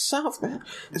 the South, man.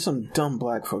 There's some dumb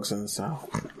black folks in the South.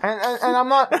 And I'm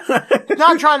not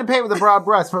trying to paint with a broad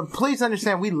brush, but please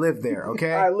understand we live there,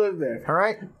 okay? I live there. All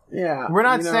right? Yeah. We're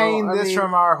not saying this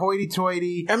from our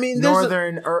hoity-toity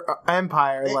northern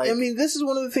empire. This is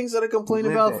one of the things that I complained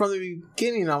about from the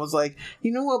beginning. I was like,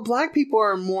 you know what? Black people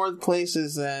are in more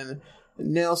places than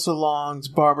nail salons,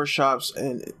 barbershops,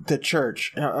 and the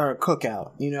church or a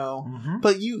cookout, you know? Mm-hmm.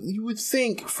 But you would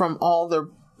think from all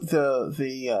the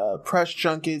press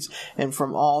junkets and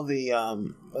from all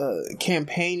the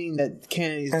campaigning that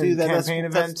candidates do, that's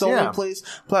the only place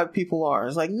black people are.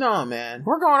 It's like, no, man.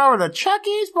 We're going over to Chuck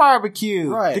E's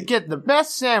barbecue to get the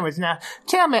best sandwich. Now,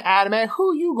 tell me, Adam, man,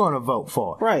 who you going to vote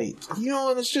for? Right. You know,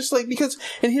 and it's just like,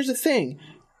 and here's the thing.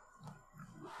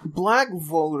 Black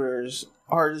voters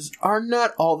are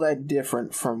not all that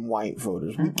different from white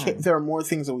voters. There are more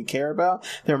things that we care about.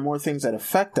 There are more things that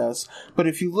affect us. But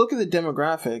if you look at the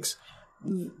demographics,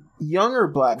 younger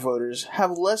black voters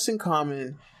have less in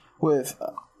common with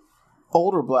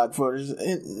older black voters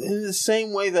in the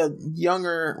same way that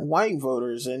younger white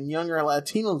voters and younger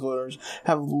Latino voters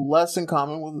have less in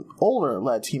common with older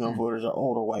Latino voters or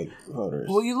older white voters.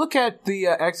 Well, you look at the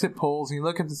exit polls and you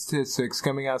look at the statistics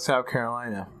coming out of South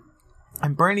Carolina.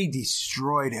 And Bernie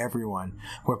destroyed everyone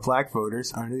with black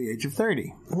voters under the age of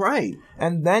 30. Right.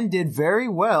 And then did very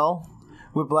well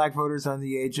with black voters under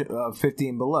the age of 50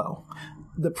 and below.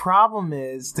 The problem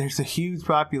is there's a huge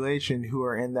population who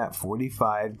are in that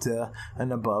 45 to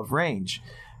and above range.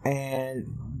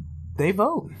 And they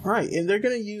vote. Right. And they're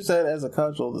going to use that as a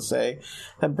cudgel to say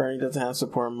that Bernie doesn't have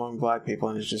support among black people,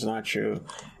 and it's just not true.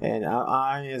 And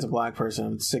I as a black person,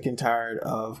 I'm sick and tired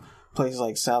of places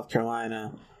like South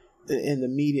Carolina in the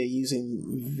media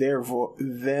using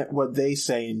what they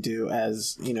say and do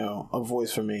as, you know, a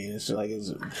voice for me. It's like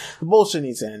the bullshit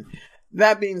needs to end.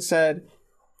 That being said,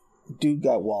 dude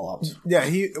got walloped. Yeah,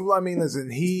 it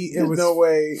was no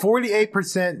way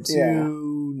 48%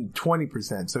 to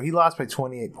 20%. So he lost by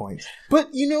 28 points. But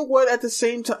you know what? At the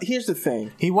same time, here's the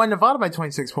thing. He won Nevada by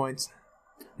 26 points.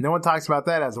 No one talks about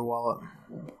that as a wallop.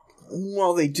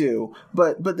 Well, they do.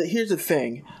 But here's the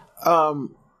thing.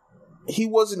 He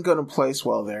wasn't going to place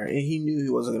well there, and he knew he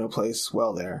wasn't going to place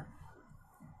well there.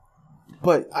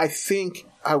 But I think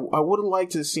I would have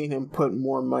liked to have seen him put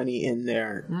more money in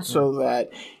there so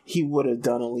that he would have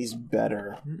done at least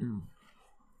better.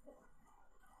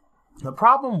 The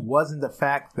problem wasn't the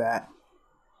fact that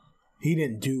he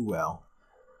didn't do well.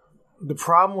 The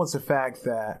problem was the fact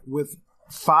that with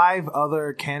 4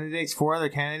 other candidates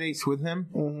with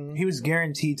him, he was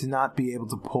guaranteed to not be able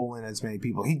to pull in as many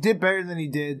people. He did better than he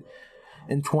did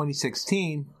in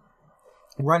 2016,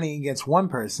 running against one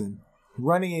person.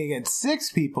 Running against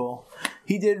 6 people,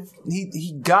 he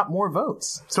got more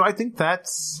votes. So I think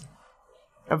that's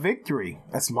a victory.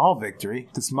 A small victory.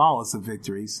 The smallest of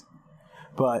victories.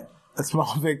 But a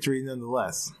small victory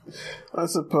nonetheless. I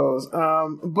suppose.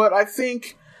 But I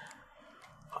think...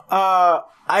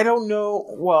 I don't know.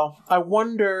 Well, I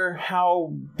wonder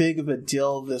how big of a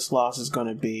deal this loss is going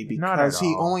to be because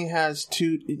he only has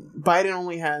Biden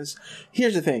only has.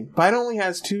 Here's the thing: Biden only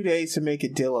has 2 days to make a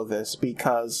deal of this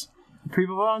because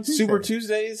people vote on Tuesday. Super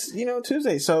Tuesdays,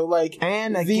 Tuesday. So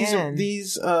and again,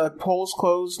 these polls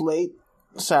closed late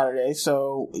Saturday.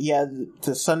 So yeah,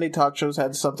 the Sunday talk shows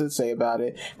had something to say about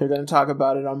it. They're going to talk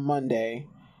about it on Monday.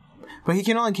 But he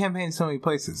can only campaign in so many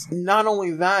places. Not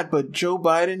only that, but Joe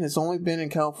Biden has only been in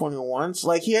California once.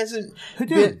 He hasn't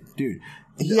Dude.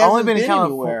 He hasn't been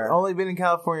anywhere. Only been in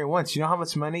California once. You know how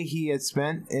much money he had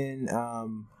spent in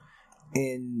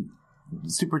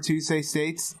Super Tuesday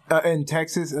states? In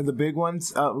Texas, the big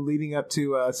ones, leading up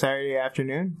to Saturday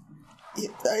afternoon?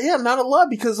 Yeah, not a lot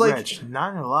because Rich,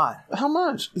 not a lot. How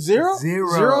much? Zero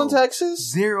in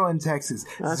Texas. Zero in Texas.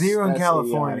 Zero in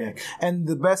California. Idiotic. And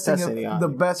the best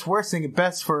thing,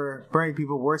 best for Bernie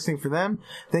people, worst thing for them,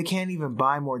 they can't even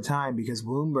buy more time because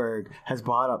Bloomberg has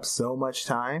bought up so much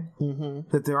time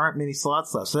that there aren't many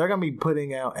slots left. So they're going to be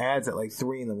putting out ads at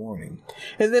 3 a.m.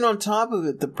 And then on top of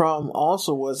it, the problem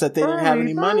also was that they didn't have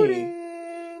any money.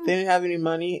 They didn't have any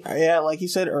money. Yeah, like you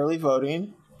said, early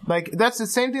voting. That's the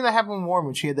same thing that happened with Warren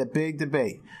when she had that big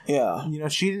debate. Yeah.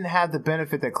 She didn't have the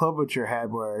benefit that Klobuchar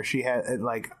had where she had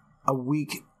a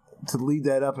week to lead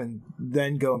that up and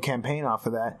then go and campaign off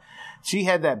of that. She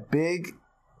had that big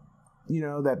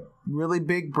that really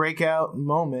big breakout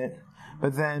moment,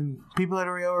 but then people had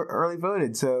already early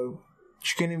voted, so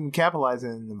she couldn't even capitalize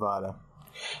in Nevada.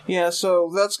 Yeah, so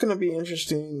that's going to be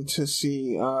interesting to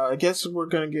see. I guess we're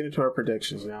going to get into our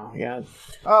predictions now. Yeah.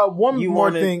 One more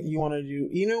thing. You want to do...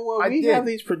 You know what? We have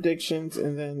these predictions,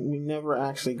 and then we never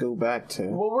actually go back to...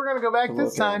 Well, we're going to go back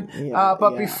this time.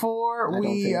 Before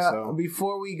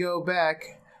we go back,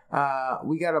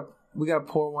 we gotta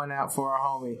pour one out for our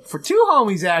homie. For two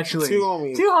homies, actually. Two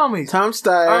homies. Tom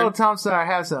Steyer. Oh, Tom Steyer,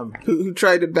 have some. Who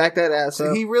tried to back that ass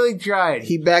up. He really tried.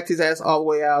 He backed his ass all the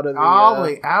way out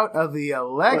of the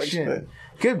election.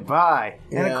 Goodbye.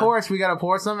 Yeah. And of course, we gotta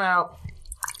pour some out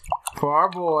for our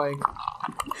boy.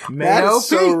 That is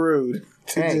so rude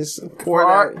to just pour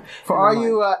that. For all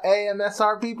you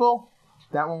AMSR people,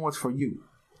 that one was for you.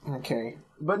 Okay.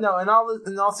 But no, in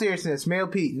all seriousness, Mayo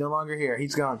Pete no longer here.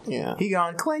 He's gone. Yeah, he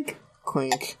gone. Clink.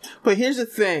 But here's the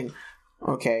thing.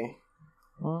 Okay.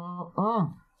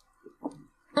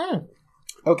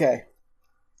 Okay.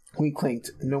 We clinked.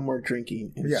 No more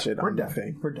drinking and shit on the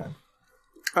thing. We're done.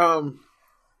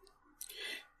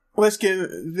 Let's get.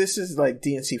 This is like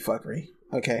DNC fuckery.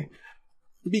 Okay.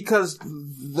 Because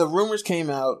the rumors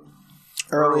came out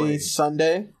early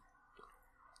Sunday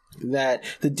that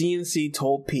the DNC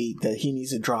told Pete that he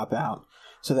needs to drop out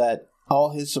so that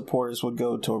all his supporters would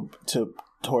go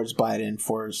towards Biden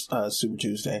for Super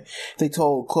Tuesday. They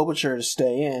told Klobuchar to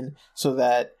stay in so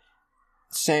that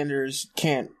Sanders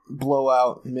can't blow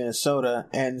out Minnesota,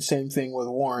 and same thing with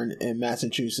Warren in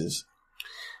Massachusetts.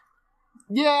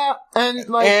 Yeah, and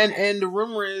the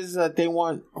rumor is that they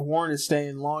want Warren to stay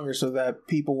in longer so that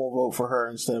people will vote for her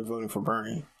instead of voting for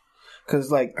Bernie.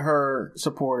 Because, her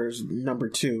supporters, number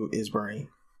 2 is Bernie.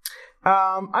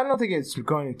 I don't think it's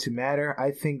going to matter.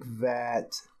 I think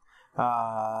that...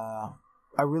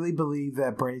 I really believe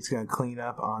that Bernie's going to clean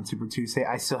up on Super Tuesday.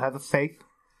 I still have the faith.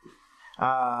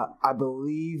 I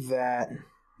believe that...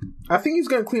 I think he's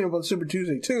going to clean up on Super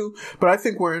Tuesday, too. But I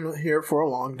think we're in here for a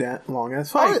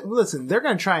long-ass fight. Listen, they're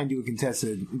going to try and do a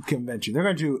contested convention. They're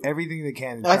going to do everything they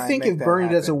can. I think if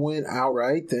Bernie doesn't win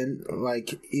outright, then,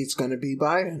 it's going to be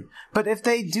Biden. But if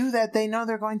they do that, they know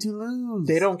they're going to lose.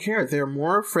 They don't care. They're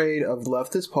more afraid of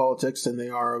leftist politics than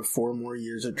they are of 4 more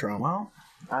years of Trump. Well,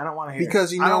 I don't want to hear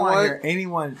because I don't want to hear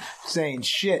anyone saying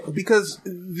shit. Because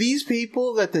these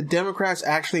people that the Democrats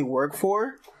actually work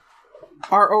for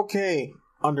are okay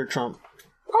under Trump.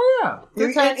 Oh yeah,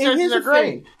 and here's the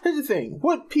thing. Here's the thing.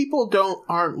 What people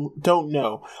don't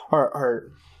know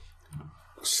are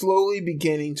slowly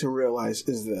beginning to realize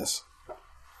is this: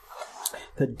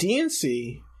 the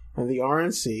DNC and the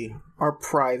RNC are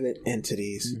private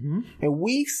entities, and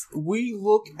we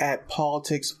look at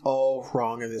politics all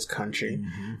wrong in this country.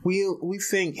 We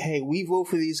think, hey, we vote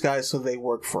for these guys so they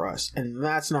work for us, and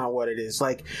that's not what it is.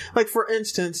 Like for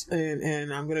instance,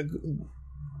 and I'm going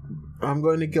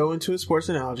to go into a sports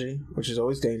analogy, which is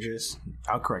always dangerous.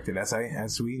 I'll correct it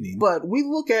as we need. But we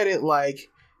look at it like,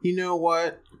 you know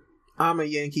what? I'm a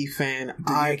Yankee fan.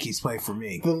 The Yankees play for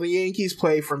me. The Yankees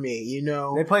play for me, you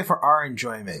know. They play for our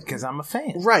enjoyment because I'm a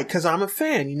fan. Right, because I'm a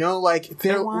fan, you know.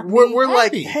 We're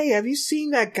like, hey, have you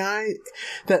seen that guy,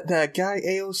 that guy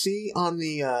AOC on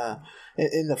the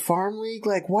in the farm league?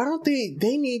 Like, why don't they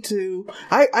need to...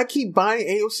 I keep buying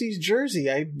AOC's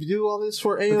jersey. I do all this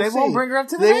for AOC. But they won't bring her up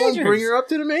to the majors. They won't bring her up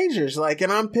to the majors.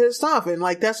 And I'm pissed off. And,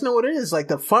 that's not what it is.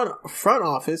 The front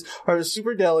office are the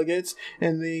super delegates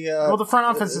and the... the front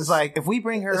office is if we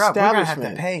bring her up, we're going to have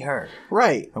to pay her.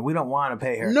 Right. And we don't want to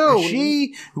pay her. No. And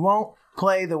she won't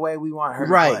play the way we want her to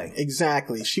play. Right,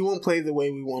 exactly. She won't play the way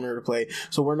we want her to play.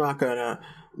 So we're not going to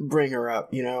bring her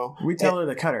up, you know. We tell her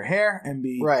to cut her hair and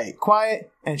be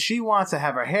quiet, and she wants to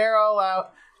have her hair all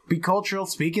out, be cultural,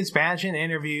 speak in Spanish in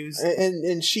interviews.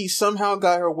 And she somehow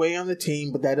got her way on the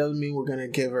team, but that doesn't mean we're going to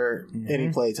give her any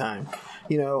playtime,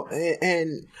 you know.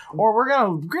 Or we're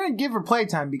gonna give her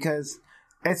playtime because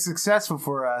it's successful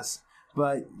for us,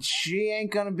 but she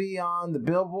ain't going to be on the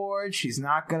billboard. She's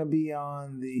not going to be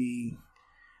on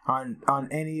on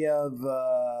any of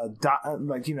the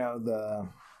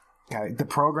the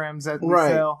programs that we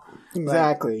sell.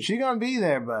 Exactly. She's going to be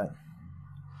there, but...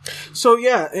 So,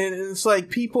 yeah, and it's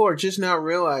people are just now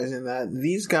realizing that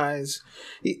these guys...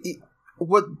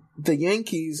 what the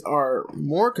Yankees are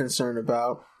more concerned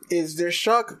about is their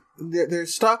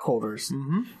stockholders,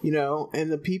 you know, and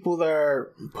the people that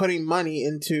are putting money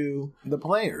into... The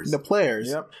players.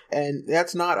 Yep. And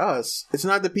that's not us. It's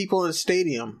not the people in the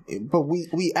stadium. But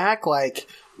we act like...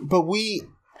 But we...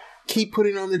 keep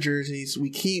putting on the jerseys. We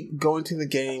keep going to the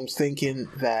games thinking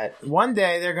that one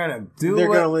day they're gonna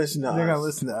listen to us. They're gonna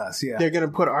listen to us. Yeah, they're gonna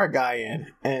put our guy in,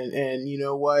 and you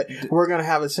know what? We're gonna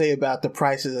have a say about the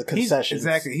prices of concessions.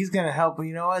 Exactly. He's gonna help.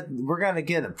 You know what? We're gonna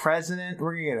get a president.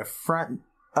 We're gonna get a front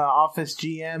office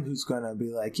GM who's gonna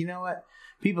be like, you know what?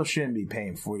 People shouldn't be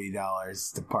paying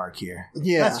 $40 to park here.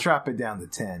 Yeah. Let's drop it down to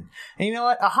 $10. And you know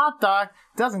what? A hot dog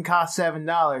doesn't cost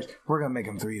 $7. We're going to make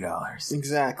them $3.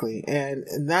 Exactly. And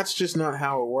that's just not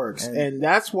how it works. And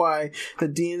that's why the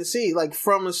DNC, like,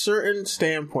 from a certain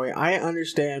standpoint, I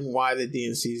understand why the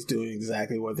DNC is doing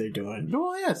exactly what they're doing.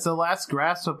 Well, yeah, it's the last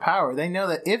grasp of power. They know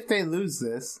that if they lose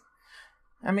this,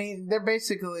 I mean, they're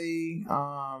basically,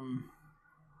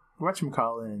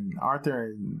 whatchamacallit, Arthur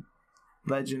and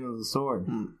Legend of the Sword.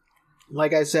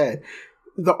 Like I said,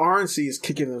 the RNC is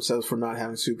kicking themselves for not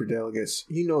having super delegates.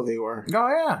 You know they were. Oh,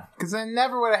 yeah. Because they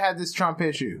never would have had this Trump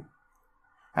issue.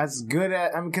 As good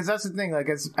at... I mean, because that's the thing. Like,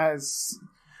 as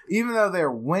even though they're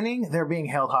winning, they're being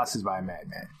held hostage by a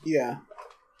madman. Yeah.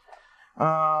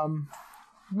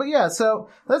 But yeah, so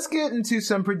let's get into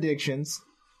some predictions.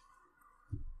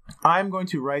 I'm going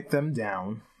to write them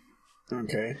down.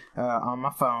 Okay. On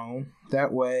my phone.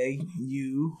 That way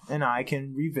you and I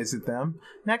can revisit them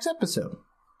next episode.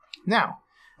 Now,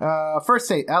 first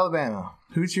state, Alabama.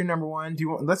 Who's your number one?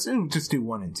 Let's just do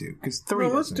 1 and 2. Because 3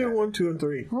 No, let's do matter. 1, 2, and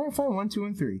 3. All right, fine. 1, 2,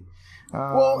 and 3.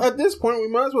 Well, at this point, we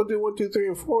might as well do 1, 2, 3,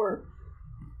 and 4.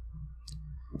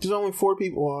 There's only 4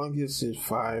 people. Well, I guess it's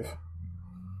 5.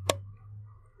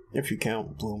 If you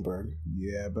count Bloomberg.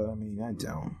 Yeah, but I mean, I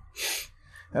don't.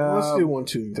 Let's do 1,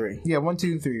 2, and 3. Yeah, 1,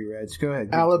 2, and 3, Reg. Go ahead.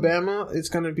 Alabama, it's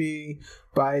going to be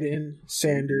Biden,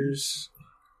 Sanders,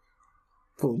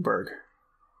 Bloomberg.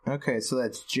 Okay, so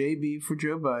that's JB for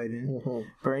Joe Biden, Mm-hmm.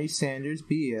 Bernie Sanders,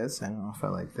 BS. I don't know if I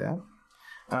like that.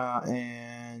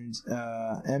 And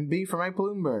MB for Mike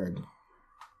Bloomberg.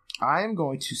 I am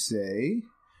going to say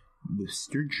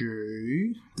Mr.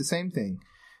 J. The same thing.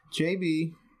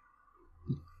 JB.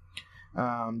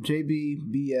 JB,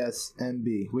 BS,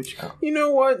 MB. Which You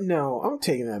know what? No, I'm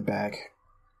taking that back.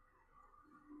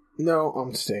 No,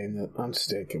 I'm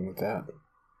sticking with that.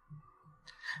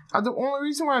 The only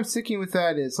reason why I'm sticking with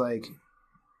that is like,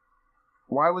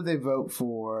 why would they vote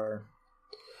for?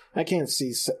 I can't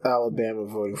see Alabama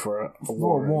voting for a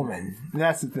woman.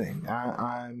 That's the thing.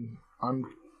 I'm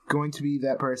going to be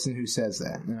that person who says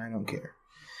that, and I don't care.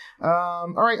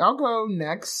 All right, I'll go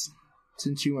next.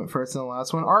 Since you went first in the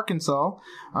last one, Arkansas,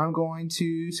 I'm going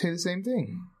to say the same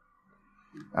thing.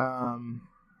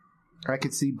 I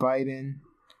could see Biden,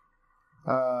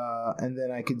 and then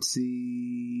I could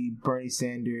see Bernie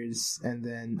Sanders, and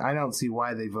then I don't see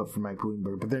why they vote for Mike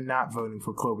Bloomberg, but they're not voting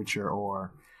for Klobuchar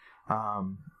or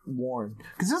Warren,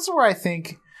 because this is where I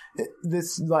think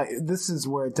this is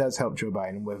where it does help Joe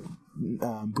Biden with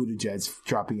Buttigieg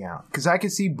dropping out, because I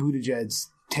could see Buttigieg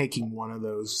taking one of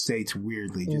those states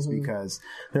weirdly just because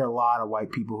there are a lot of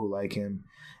white people who like him,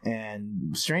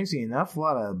 and strangely enough, a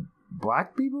lot of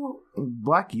black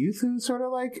youth who sort of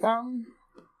like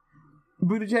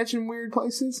Buttigieg in weird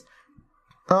places.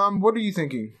 What are you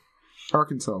thinking?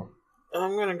 Arkansas.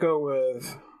 I'm gonna go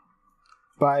with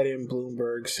Biden,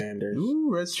 Bloomberg, Sanders.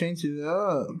 Ooh, let's change it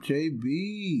up.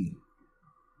 JB.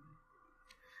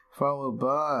 Followed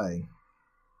by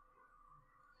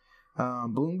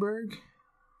Bloomberg.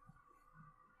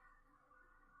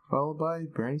 Followed by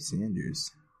Bernie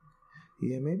Sanders.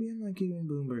 Yeah, maybe I'm not giving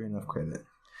Bloomberg enough credit.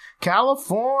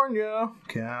 California.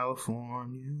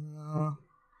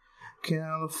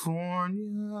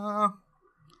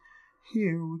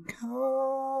 Here we come.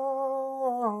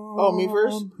 Oh, me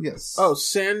first? Yes. Oh,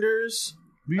 Sanders,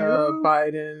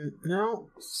 Biden. No,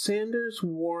 Sanders,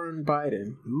 Warren,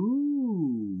 Biden.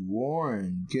 Ooh,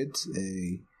 Warren gets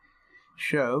a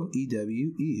show.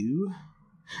 EW.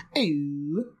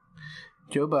 Ew.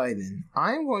 Joe Biden.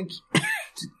 I'm going to...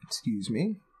 excuse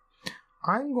me.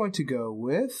 I'm going to go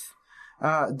with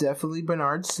definitely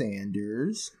Bernard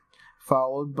Sanders,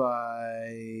 followed by...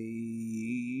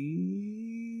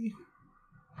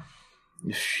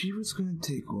 If she was going to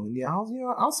take one, yeah,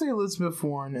 I'll say Elizabeth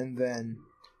Warren, and then,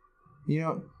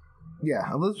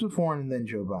 Elizabeth Warren and then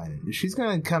Joe Biden. If she's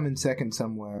going to come in second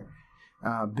somewhere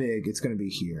big, it's going to be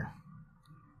here.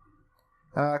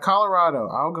 Colorado,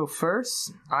 I'll go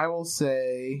first. I will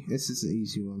say, this is an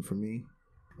easy one for me.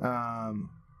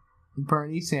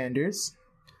 Bernie Sanders,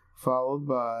 followed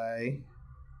by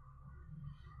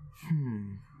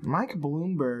Mike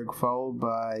Bloomberg, followed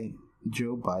by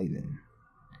Joe Biden.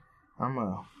 I'm going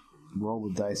to roll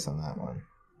the dice on that one.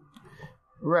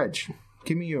 Reg,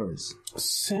 give me yours.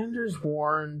 Sanders,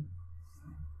 Warren,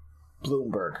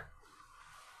 Bloomberg.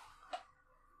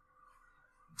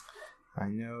 I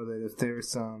know that if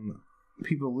there's some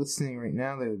people listening right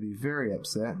now, they would be very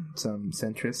upset. Some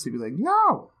centrists would be like,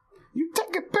 "No, you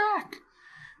take it back."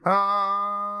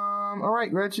 All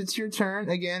right, Reg, it's your turn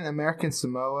again. American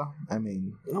Samoa. I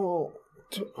mean,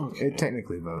 okay. It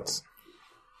technically votes.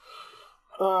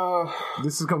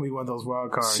 This is gonna be one of those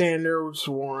wild cards. Sanders,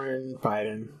 Warren,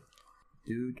 Biden.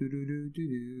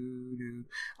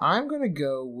 I'm gonna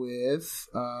go with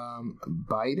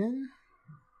Biden,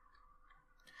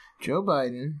 Joe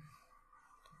Biden,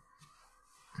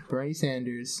 Bernie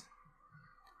Sanders,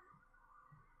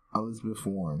 Elizabeth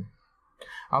Warren.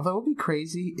 Although it would be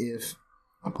crazy if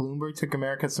Bloomberg took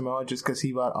American Samoa just because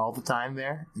he bought all the time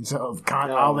there, and so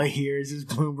all they hear is his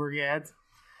Bloomberg ads.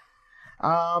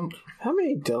 How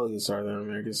many delegates are there in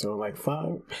America? So like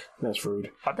 5? That's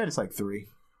rude. I bet it's like 3.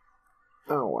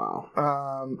 Oh wow.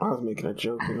 I was making a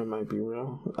joke and it might be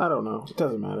real. I don't know. It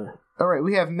doesn't matter. All right,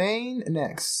 we have Maine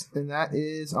next, and that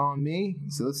is on me.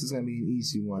 So this is going to be an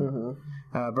easy one.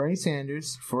 Bernie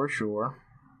Sanders for sure,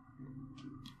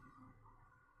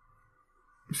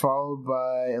 followed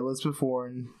by Elizabeth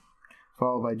Warren,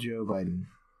 followed by Joe Biden.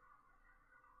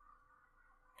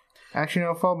 Actually,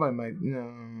 no, followed by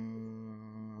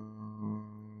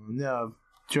no,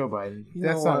 Joe Biden.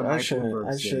 That's not I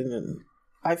shouldn't.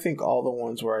 I think all the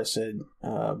ones where I said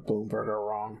Bloomberg are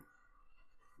wrong.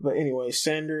 But anyway,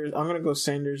 Sanders. I'm gonna go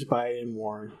Sanders, Biden,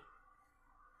 Warren.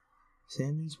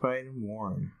 Sanders, Biden,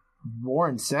 Warren.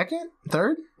 Warren second,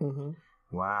 third.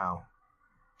 Wow.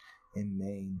 In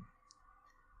Maine,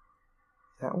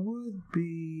 that would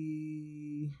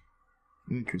be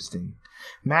interesting.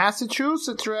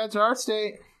 Massachusetts, Reds, our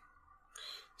state.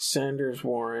 Sanders,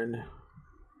 Warren,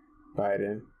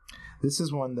 Biden. This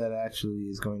is one that actually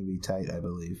is going to be tight, I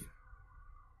believe.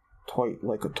 Toy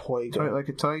like a toy go. Toy like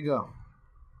a toy go.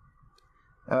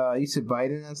 You said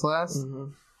Biden as last?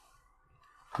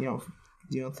 You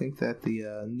don't think that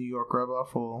the New York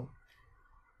rub-off will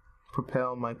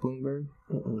propel Mike Bloomberg?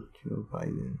 Joe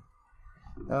Biden.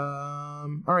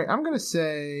 All right, I'm going to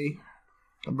say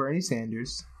Bernie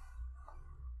Sanders,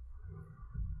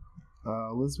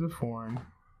 Elizabeth Warren,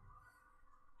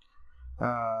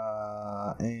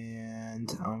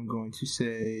 and I'm going to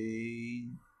say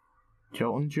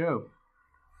Jolton Joe.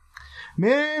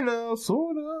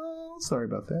 Minnesota. Sorry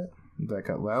about that. That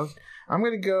got loud. I'm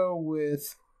going to go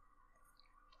with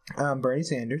Bernie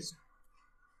Sanders,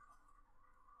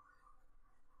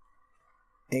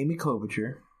 Amy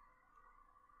Klobuchar,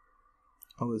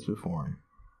 Elizabeth Warren.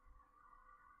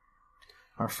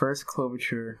 Our first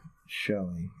Klobuchar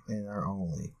showing and our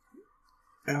only.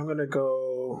 I'm going to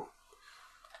go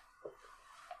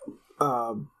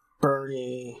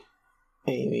Bernie,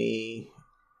 Amy,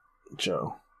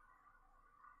 Joe.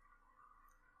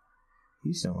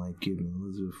 You sound like giving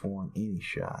Elizabeth Warren any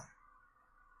shot.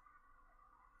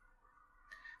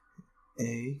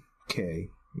 A.K.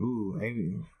 Ooh,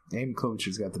 Amy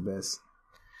Klobuchar's got the best.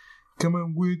 Come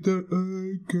on with the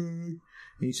A.K. And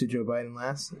you said Joe Biden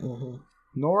last?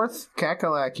 North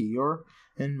Kakalaki, your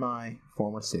and my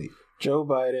former state. Joe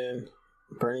Biden,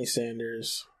 Bernie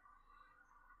Sanders,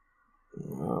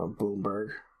 Bloomberg.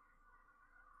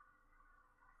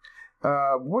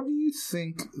 What do you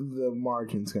think the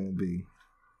margin's going to be?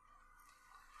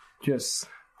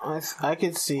 I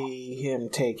could see him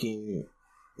taking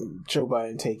Joe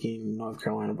Biden taking North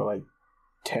Carolina by like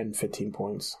 10, 15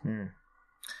 points.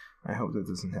 I hope that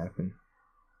doesn't happen.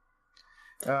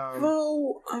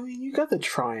 Well, I mean, you got the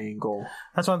triangle.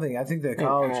 That's one thing. I think the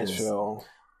colleges, Asheville,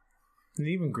 and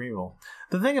even Greenville.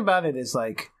 The thing about it is,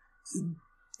 like,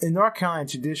 in North Carolina,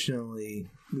 traditionally,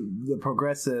 the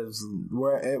progressives,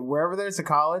 wherever there's a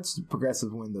college, the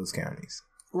progressives win those counties.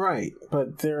 Right,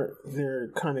 but they're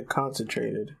kind of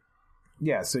concentrated.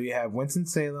 Yeah, so you have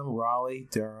Winston-Salem, Raleigh,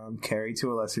 Durham, Cary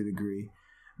to a lesser degree,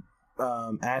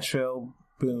 Asheville,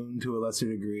 Boone to a lesser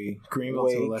degree, Greenville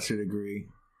to a lesser degree.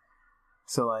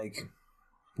 So, like,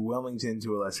 Wilmington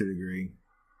to a lesser degree.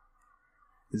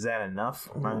 Is that enough?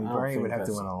 I mean, Bernie would have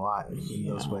to win a lot in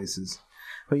those places.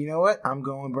 But you know what? I'm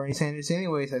going with Bernie Sanders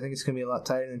anyways. I think it's going to be a lot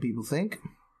tighter than people think.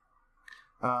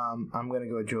 I'm going to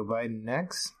go with Joe Biden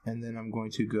next. And then I'm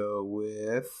going to go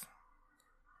with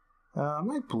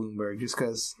Mike Bloomberg. Just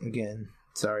because, again,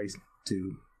 sorry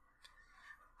to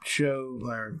show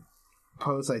or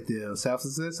pose like the South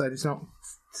is this. I just don't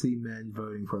see men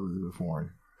voting for Elizabeth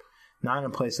Warren. Not in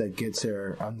a place that gets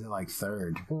her under like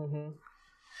third.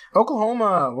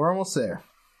 Oklahoma, we're almost there.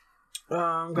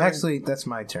 Actually, that's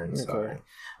my turn. Sorry.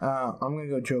 I'm going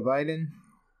to go Joe Biden.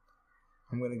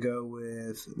 I'm going to go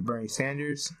with Bernie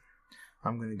Sanders.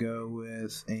 I'm going to go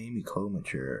with Amy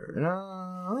Klobuchar.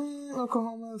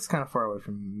 Oklahoma is kind of far away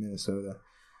from Minnesota.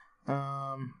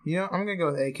 I'm gonna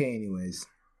go with AK anyways.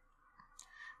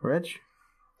 Rich?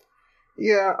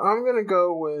 Yeah, I'm gonna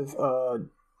go with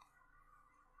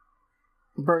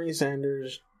Bernie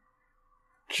Sanders,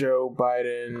 Joe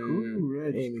Biden, Ooh,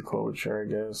 Rich. Amy Klobuchar, I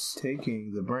guess.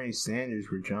 Taking the Bernie Sanders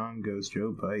where John goes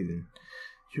Joe Biden.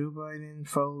 Joe Biden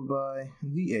followed by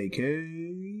the AK.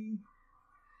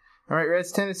 All right,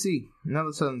 Reds, Tennessee,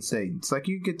 another southern state. It's like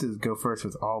you get to go first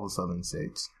with all the southern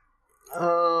states.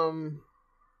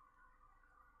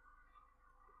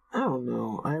 I don't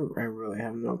know. I really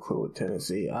have no clue with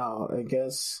Tennessee. I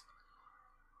guess.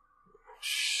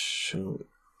 Shoot.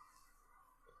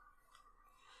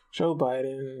 Joe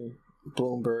Biden,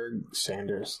 Bloomberg,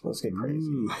 Sanders. Let's get crazy.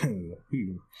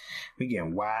 Ooh. We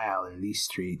getting wild in these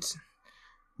streets.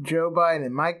 Joe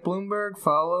Biden, Mike Bloomberg,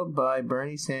 followed by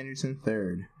Bernie Sanders in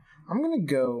third. I'm gonna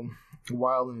go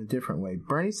wild in a different way.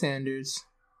 Bernie Sanders,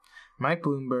 Mike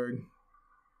Bloomberg,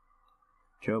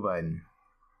 Joe Biden.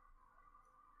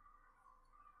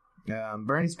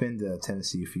 Bernie's been to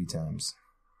Tennessee a few times.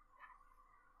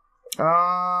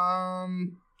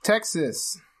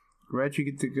 Texas. Reg, you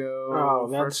get to go. Oh,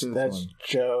 that's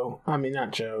Joe. I mean,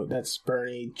 not Joe. That's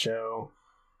Bernie, Joe.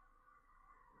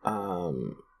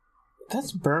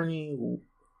 That's Bernie,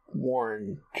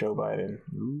 Warren, Joe Biden.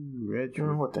 Ooh, Reg.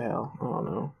 What the hell? I don't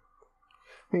know.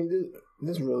 I mean,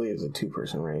 this really is a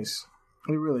two-person race.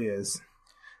 It really is.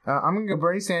 I'm gonna go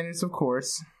Bernie Sanders, of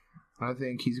course. I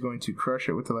think he's going to crush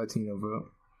it with the Latino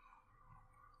vote.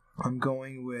 I'm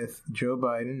going with Joe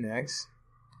Biden next.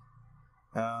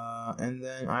 And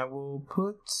then I will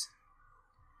put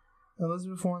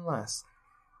Elizabeth Warren last.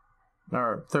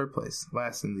 Or third place.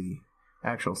 Last in the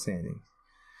actual standings.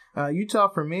 Utah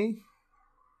for me.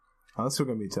 Oh, this is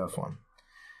going to be a tough one.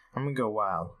 I'm going to go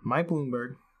wild. Mike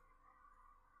Bloomberg.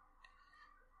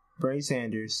 Bernie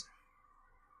Sanders.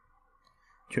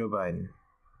 Joe Biden.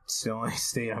 It's the only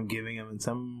state I'm giving him, and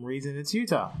some reason it's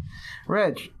Utah.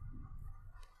 Reg.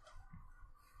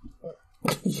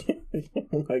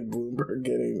 Like Bloomberg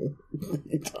getting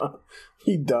Utah.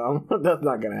 He dumb. That's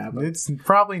not gonna happen. It's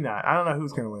probably not. I don't know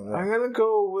who's gonna win that. I'm gonna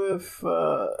go with.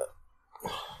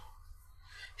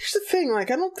 Here's the thing. Like,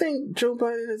 I don't think Joe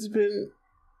Biden has been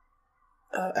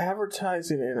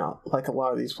advertising in like a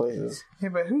lot of these places. Yeah,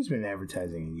 but who's been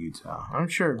advertising in Utah? I'm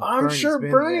sure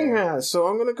Bernie has. So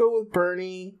I'm gonna go with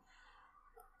Bernie,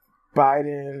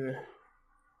 Biden,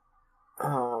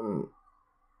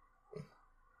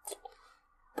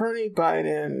 Bernie,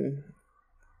 Biden,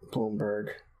 Bloomberg.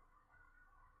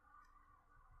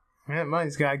 Man,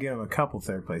 money's got to get him a couple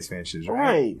third place finishes,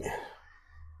 right?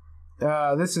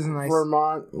 This is a nice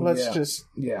Vermont. Let's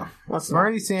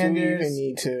Bernie Sanders. Do you even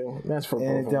need to? That's for both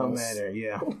and it of don't us. matter.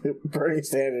 Yeah, Bernie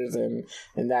Sanders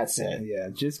and that's it. Yeah,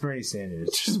 just Bernie Sanders.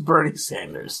 Just Bernie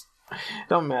Sanders.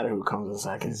 Don't matter who comes in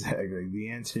second. Exactly.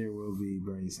 The answer will be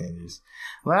Bernie Sanders.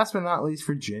 Last but not least,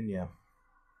 Virginia.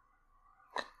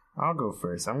 I'll go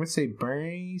first. I'm going to say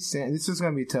Bernie Sanders. This is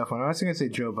going to be a tough one. I'm also going to say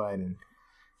Joe Biden.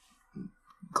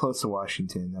 Close to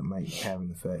Washington. That might have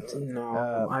an effect.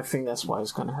 No, I think that's why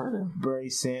it's going to hurt him. Bernie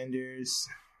Sanders.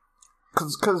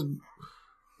 Didn't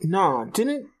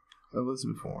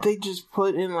Elizabeth Warren. They just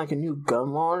put in like a new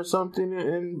gun law or something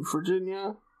in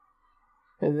Virginia?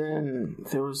 And then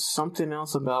there was something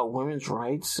else about women's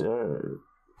rights or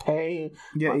pay.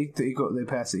 Yeah, they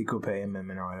passed the Equal Pay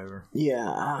Amendment or whatever.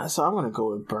 Yeah, so I'm going to go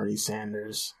with Bernie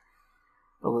Sanders,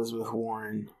 Elizabeth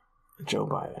Warren, Joe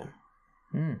Biden.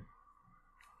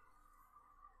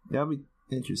 That'll be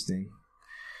interesting.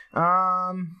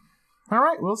 All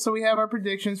right, well, so we have our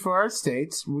predictions for our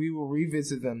states. We will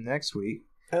revisit them next week.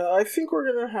 I think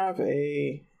we're going to have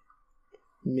a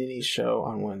mini show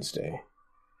on Wednesday.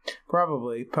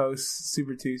 Probably post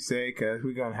Super Tuesday, because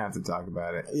we're going to have to talk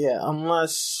about it. Yeah,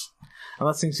 unless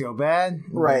things go bad.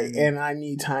 Right, and I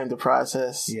need time to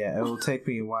process. Yeah, it will take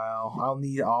me a while. I'll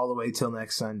need all the way till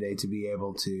next Sunday to be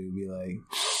able to be like,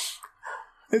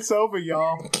 it's over,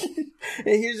 y'all.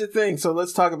 And here's the thing, so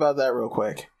let's talk about that real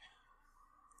quick.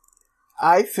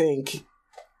 I think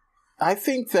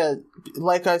that,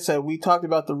 like I said, we talked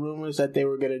about the rumors that they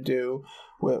were going to do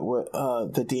with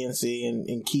the DNC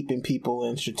and keeping people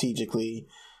in strategically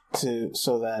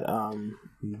so that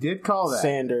you did call that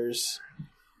Sanders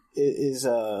is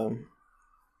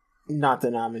not the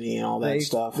nominee and all that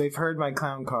stuff. They've heard my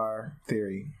clown car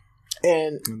theory,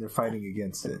 and they're fighting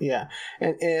against it. Yeah,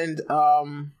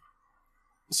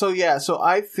 so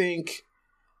I think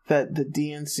that the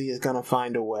DNC is going to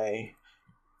find a way,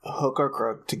 hook or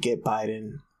crook, to get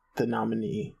Biden the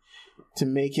nominee, to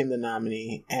make him the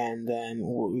nominee, and then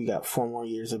we got 4 more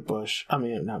years of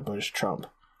Trump.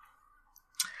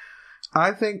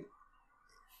 I think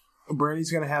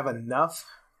Bernie's going to have enough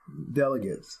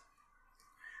delegates.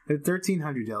 There are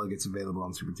 1,300 delegates available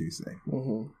on Super Tuesday.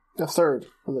 A third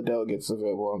of the delegates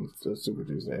available on Super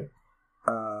Tuesday.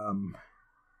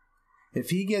 If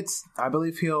he gets, I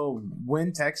believe he'll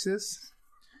win Texas.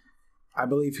 I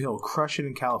believe he'll crush it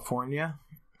in California.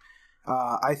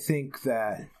 I think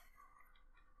that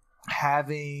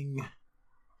having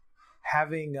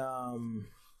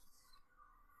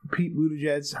Pete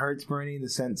Buttigieg hurts Bernie in the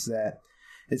sense that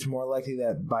it's more likely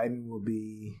that Biden will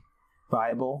be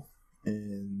viable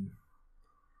in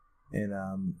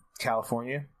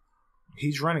California.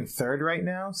 He's running third right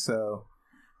now, so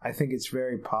I think it's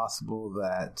very possible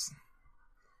that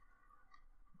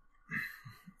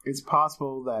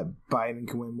Biden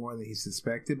can win more than he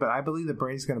suspected, but I believe that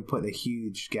Bernie's going to put a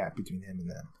huge gap between him and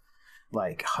them,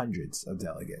 like hundreds of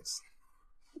delegates.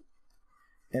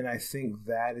 And I think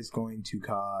that is going to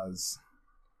cause...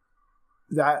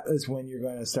 That is when you're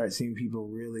going to start seeing people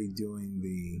really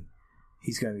doing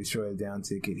he's going to destroy the down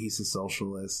ticket, he's a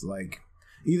socialist. Like,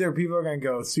 either people are going to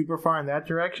go super far in that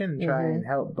direction and try and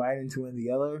help Biden to win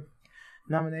the other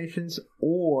nominations,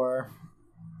 or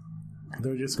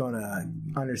they're just going to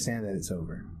understand that it's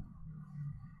over.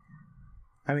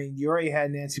 I mean, you already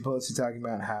had Nancy Pelosi talking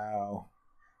about how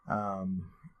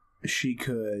she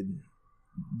could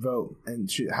vote and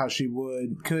how she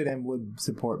could and would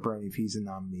support Bernie if he's a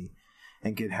nominee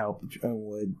and could help and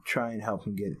would try and help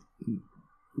him get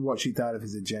what she thought of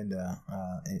his agenda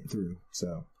through.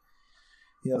 So,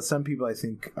 you know, some people I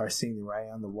think are seeing the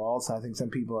writing on the wall. So I think some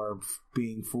people are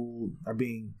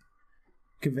being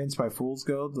convinced by fool's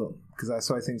gold, because that's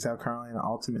what I think South Carolina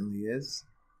ultimately is.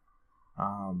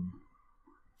 I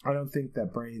don't think that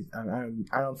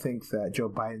I don't think that Joe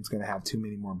Biden's going to have too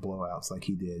many more blowouts like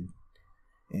he did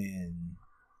in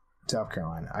South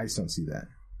Carolina. I just don't see that.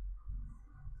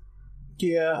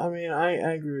 Yeah, I mean,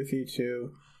 I agree with you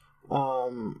too.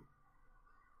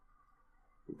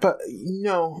 But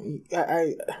no,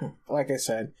 I like I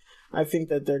said, I think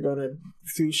that they're going to,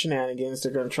 through shenanigans,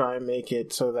 they're going to try and make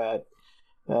it so that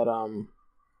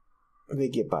they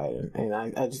get Biden, and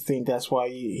I just think that's why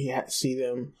you see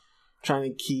them trying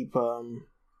to keep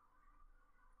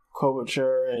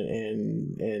Klobuchar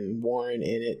and Warren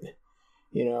in it,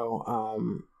 you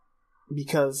know,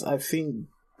 because I think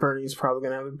Bernie's probably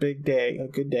going to have a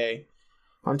good day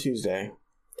on Tuesday,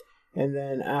 and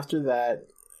then after that,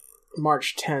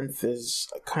 March 10th is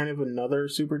kind of another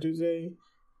Super Tuesday.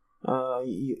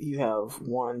 You have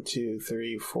 1, 2,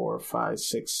 3, 4, 5,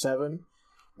 6, 7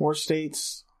 more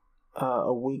states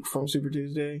a week from Super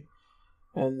Tuesday,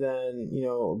 and then, you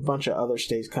know, a bunch of other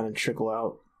states kind of trickle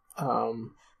out.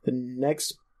 The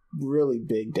next really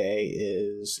big day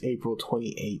is April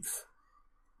 28th.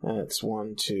 That's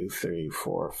 1, 2, 3,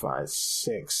 4, 5,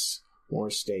 6 more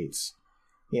states.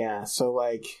 Yeah, so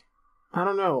like, I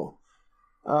don't know.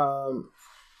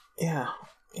 Yeah.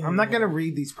 I'm not going to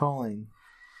read these polling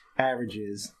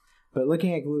averages, but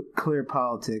looking at Clear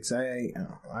Politics, I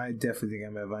definitely think I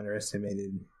may have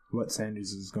underestimated what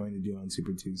Sanders is going to do on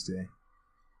Super Tuesday.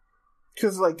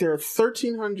 Because, like, there are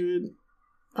 1,300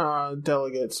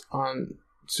 delegates on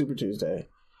Super Tuesday.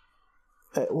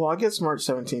 Well, I guess March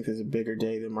 17th is a bigger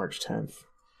day than March 10th.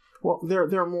 Well, there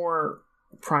are more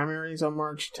primaries on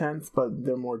March 10th, but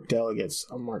there are more delegates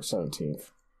on March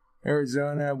 17th.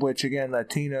 Arizona, which, again,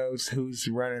 Latinos, who's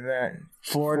running that?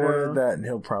 Florida, that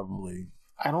he'll probably...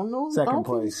 I don't know. Second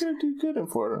place. He's going to do good in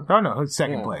Florida. Oh, no, he's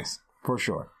second place, for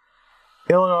sure.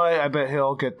 Illinois, I bet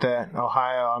he'll get that.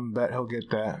 Ohio, I bet he'll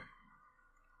get that.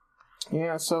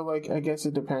 Yeah, so, like, I guess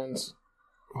it depends.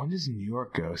 When does New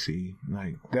York go? See,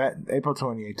 like, that April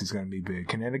 28th is going to be big.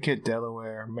 Connecticut,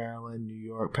 Delaware, Maryland, New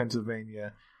York,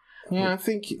 Pennsylvania. Yeah, I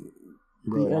think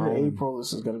the end of April,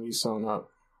 this is going to be sewn up.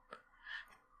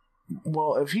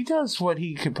 Well, if he does what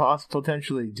he could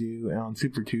potentially do on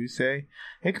Super Tuesday,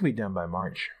 it could be done by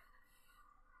March.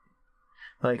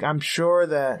 Like, I'm sure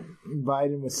that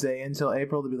Biden would stay until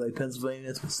April to be like,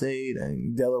 Pennsylvania's my state,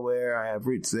 and Delaware, I have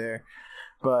roots there.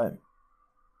 But,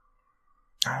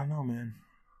 I don't know, man.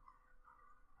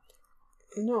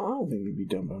 No, I don't think it'd be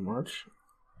done by March.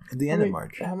 At the end of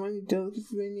March. How many delegates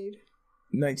do they need?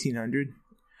 1,900.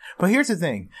 But here's the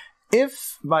thing.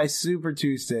 If by Super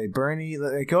Tuesday, Bernie,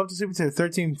 they go up to Super Tuesday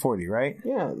 1340, right?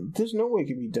 Yeah, there's no way it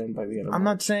could be done by the end of March. I'm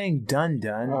not saying done.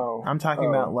 Oh. I'm talking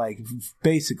about, like,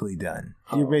 basically done.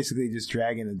 Oh. You're basically just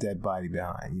dragging a dead body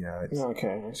behind, you know?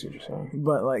 Okay, I see what you're saying.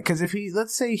 But, like, because if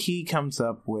let's say he comes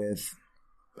up with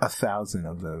 1,000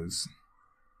 of those.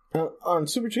 On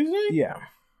Super Tuesday? Yeah.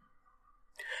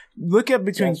 Look at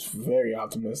between... That's very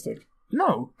optimistic.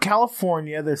 No,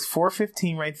 California, there's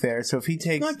 415 right there. So if he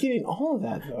takes... He's not getting all of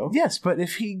that, though. Yes, but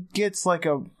if he gets like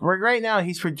a... Right now,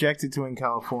 he's projected to win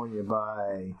California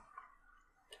by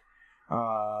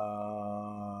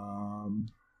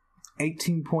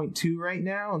 18.2 right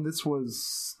now, and this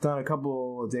was done a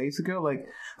couple of days ago. Like,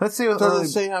 let's say... Does it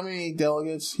say how many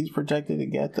delegates he's projected to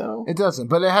get, though? It doesn't,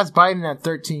 but it has Biden at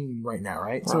 13 right now,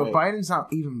 right? So if Biden's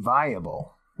not even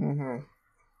viable... Mm-hmm.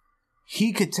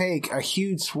 He could take a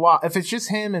huge swap. If it's just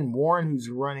him and Warren who's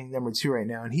running number 2 right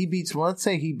now, and he beats, well, let's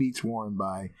say he beats Warren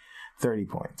by 30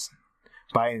 points.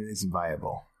 Biden isn't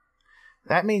viable.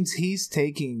 That means he's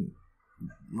taking,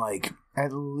 like,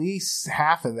 at least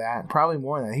half of that, probably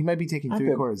more than that. He might be taking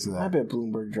 3/4 of that. I bet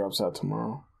Bloomberg drops out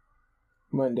tomorrow.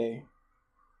 Monday.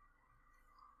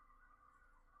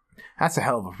 That's a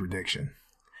hell of a prediction.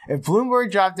 If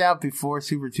Bloomberg dropped out before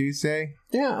Super Tuesday...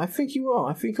 Yeah, I think he will.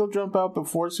 I think he'll jump out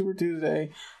before Super Tuesday,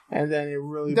 and then it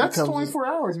really becomes... That's 24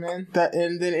 hours, man.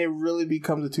 And then it really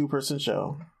becomes a 2-person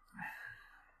show.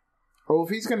 Well,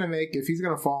 if he's going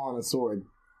to fall on a sword,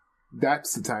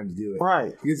 that's the time to do it.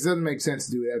 Right. Because it doesn't make sense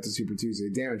to do it after Super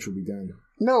Tuesday. Damage will be done.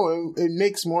 No, it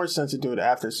makes more sense to do it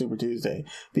after Super Tuesday,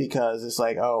 because it's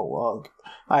like, oh, well,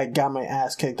 I got my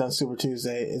ass kicked on Super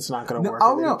Tuesday. It's not going to work.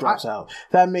 It drops out.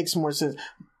 That makes more sense.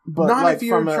 But not like if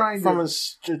you're from a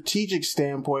strategic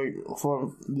standpoint,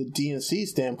 from the DNC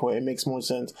standpoint, it makes more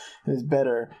sense and it's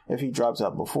better if he drops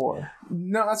out before.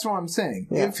 No, that's what I'm saying.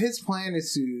 Yeah. If his plan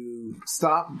is to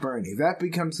stop Bernie, if that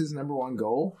becomes his number one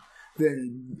goal,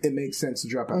 then it makes sense to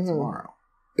drop out tomorrow.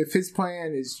 If his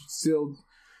plan is still...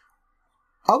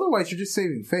 Otherwise, you're just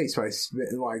saving face by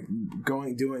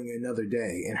doing another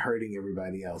day and hurting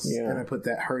everybody else. Yeah. And I put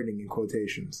that hurting in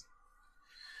quotations.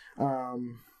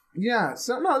 Yeah,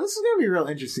 so no, this is going to be real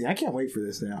interesting. I can't wait for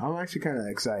this now. I'm actually kind of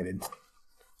excited.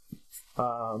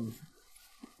 Well,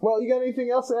 you got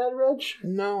anything else to add, Reg?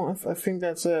 No, I think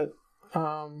that's it.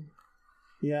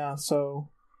 Yeah, so,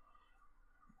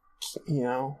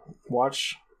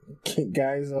 watch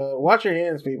your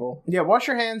hands, people. Yeah, wash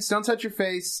your hands. Don't touch your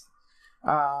face.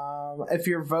 If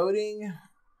you're voting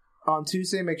on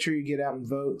Tuesday, make sure you get out and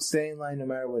vote. Stay in line no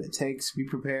matter what it takes. Be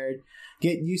prepared.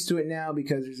 Get used to it now,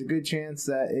 because there's a good chance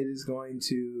that it is going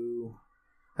to...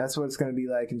 That's what it's going to be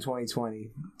like in 2020.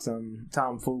 Some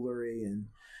tomfoolery and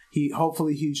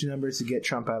hopefully huge numbers to get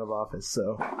Trump out of office.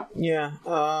 So yeah,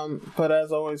 but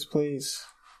as always, please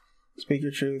speak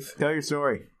your truth. Tell your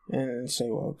story. And stay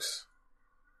wokes.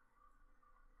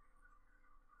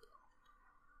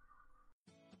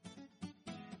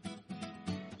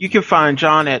 You can find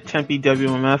John at Tempe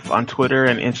WMF on Twitter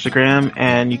and Instagram,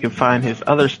 and you can find his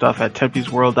other stuff at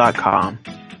TempesWorld.com.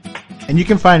 And you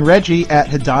can find Reggie at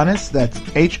Hiddanas, that's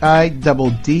HIDDANAS.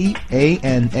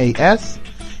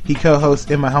 He co-hosts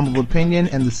In My Humble Opinion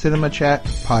and the Cinema Chat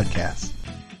podcast.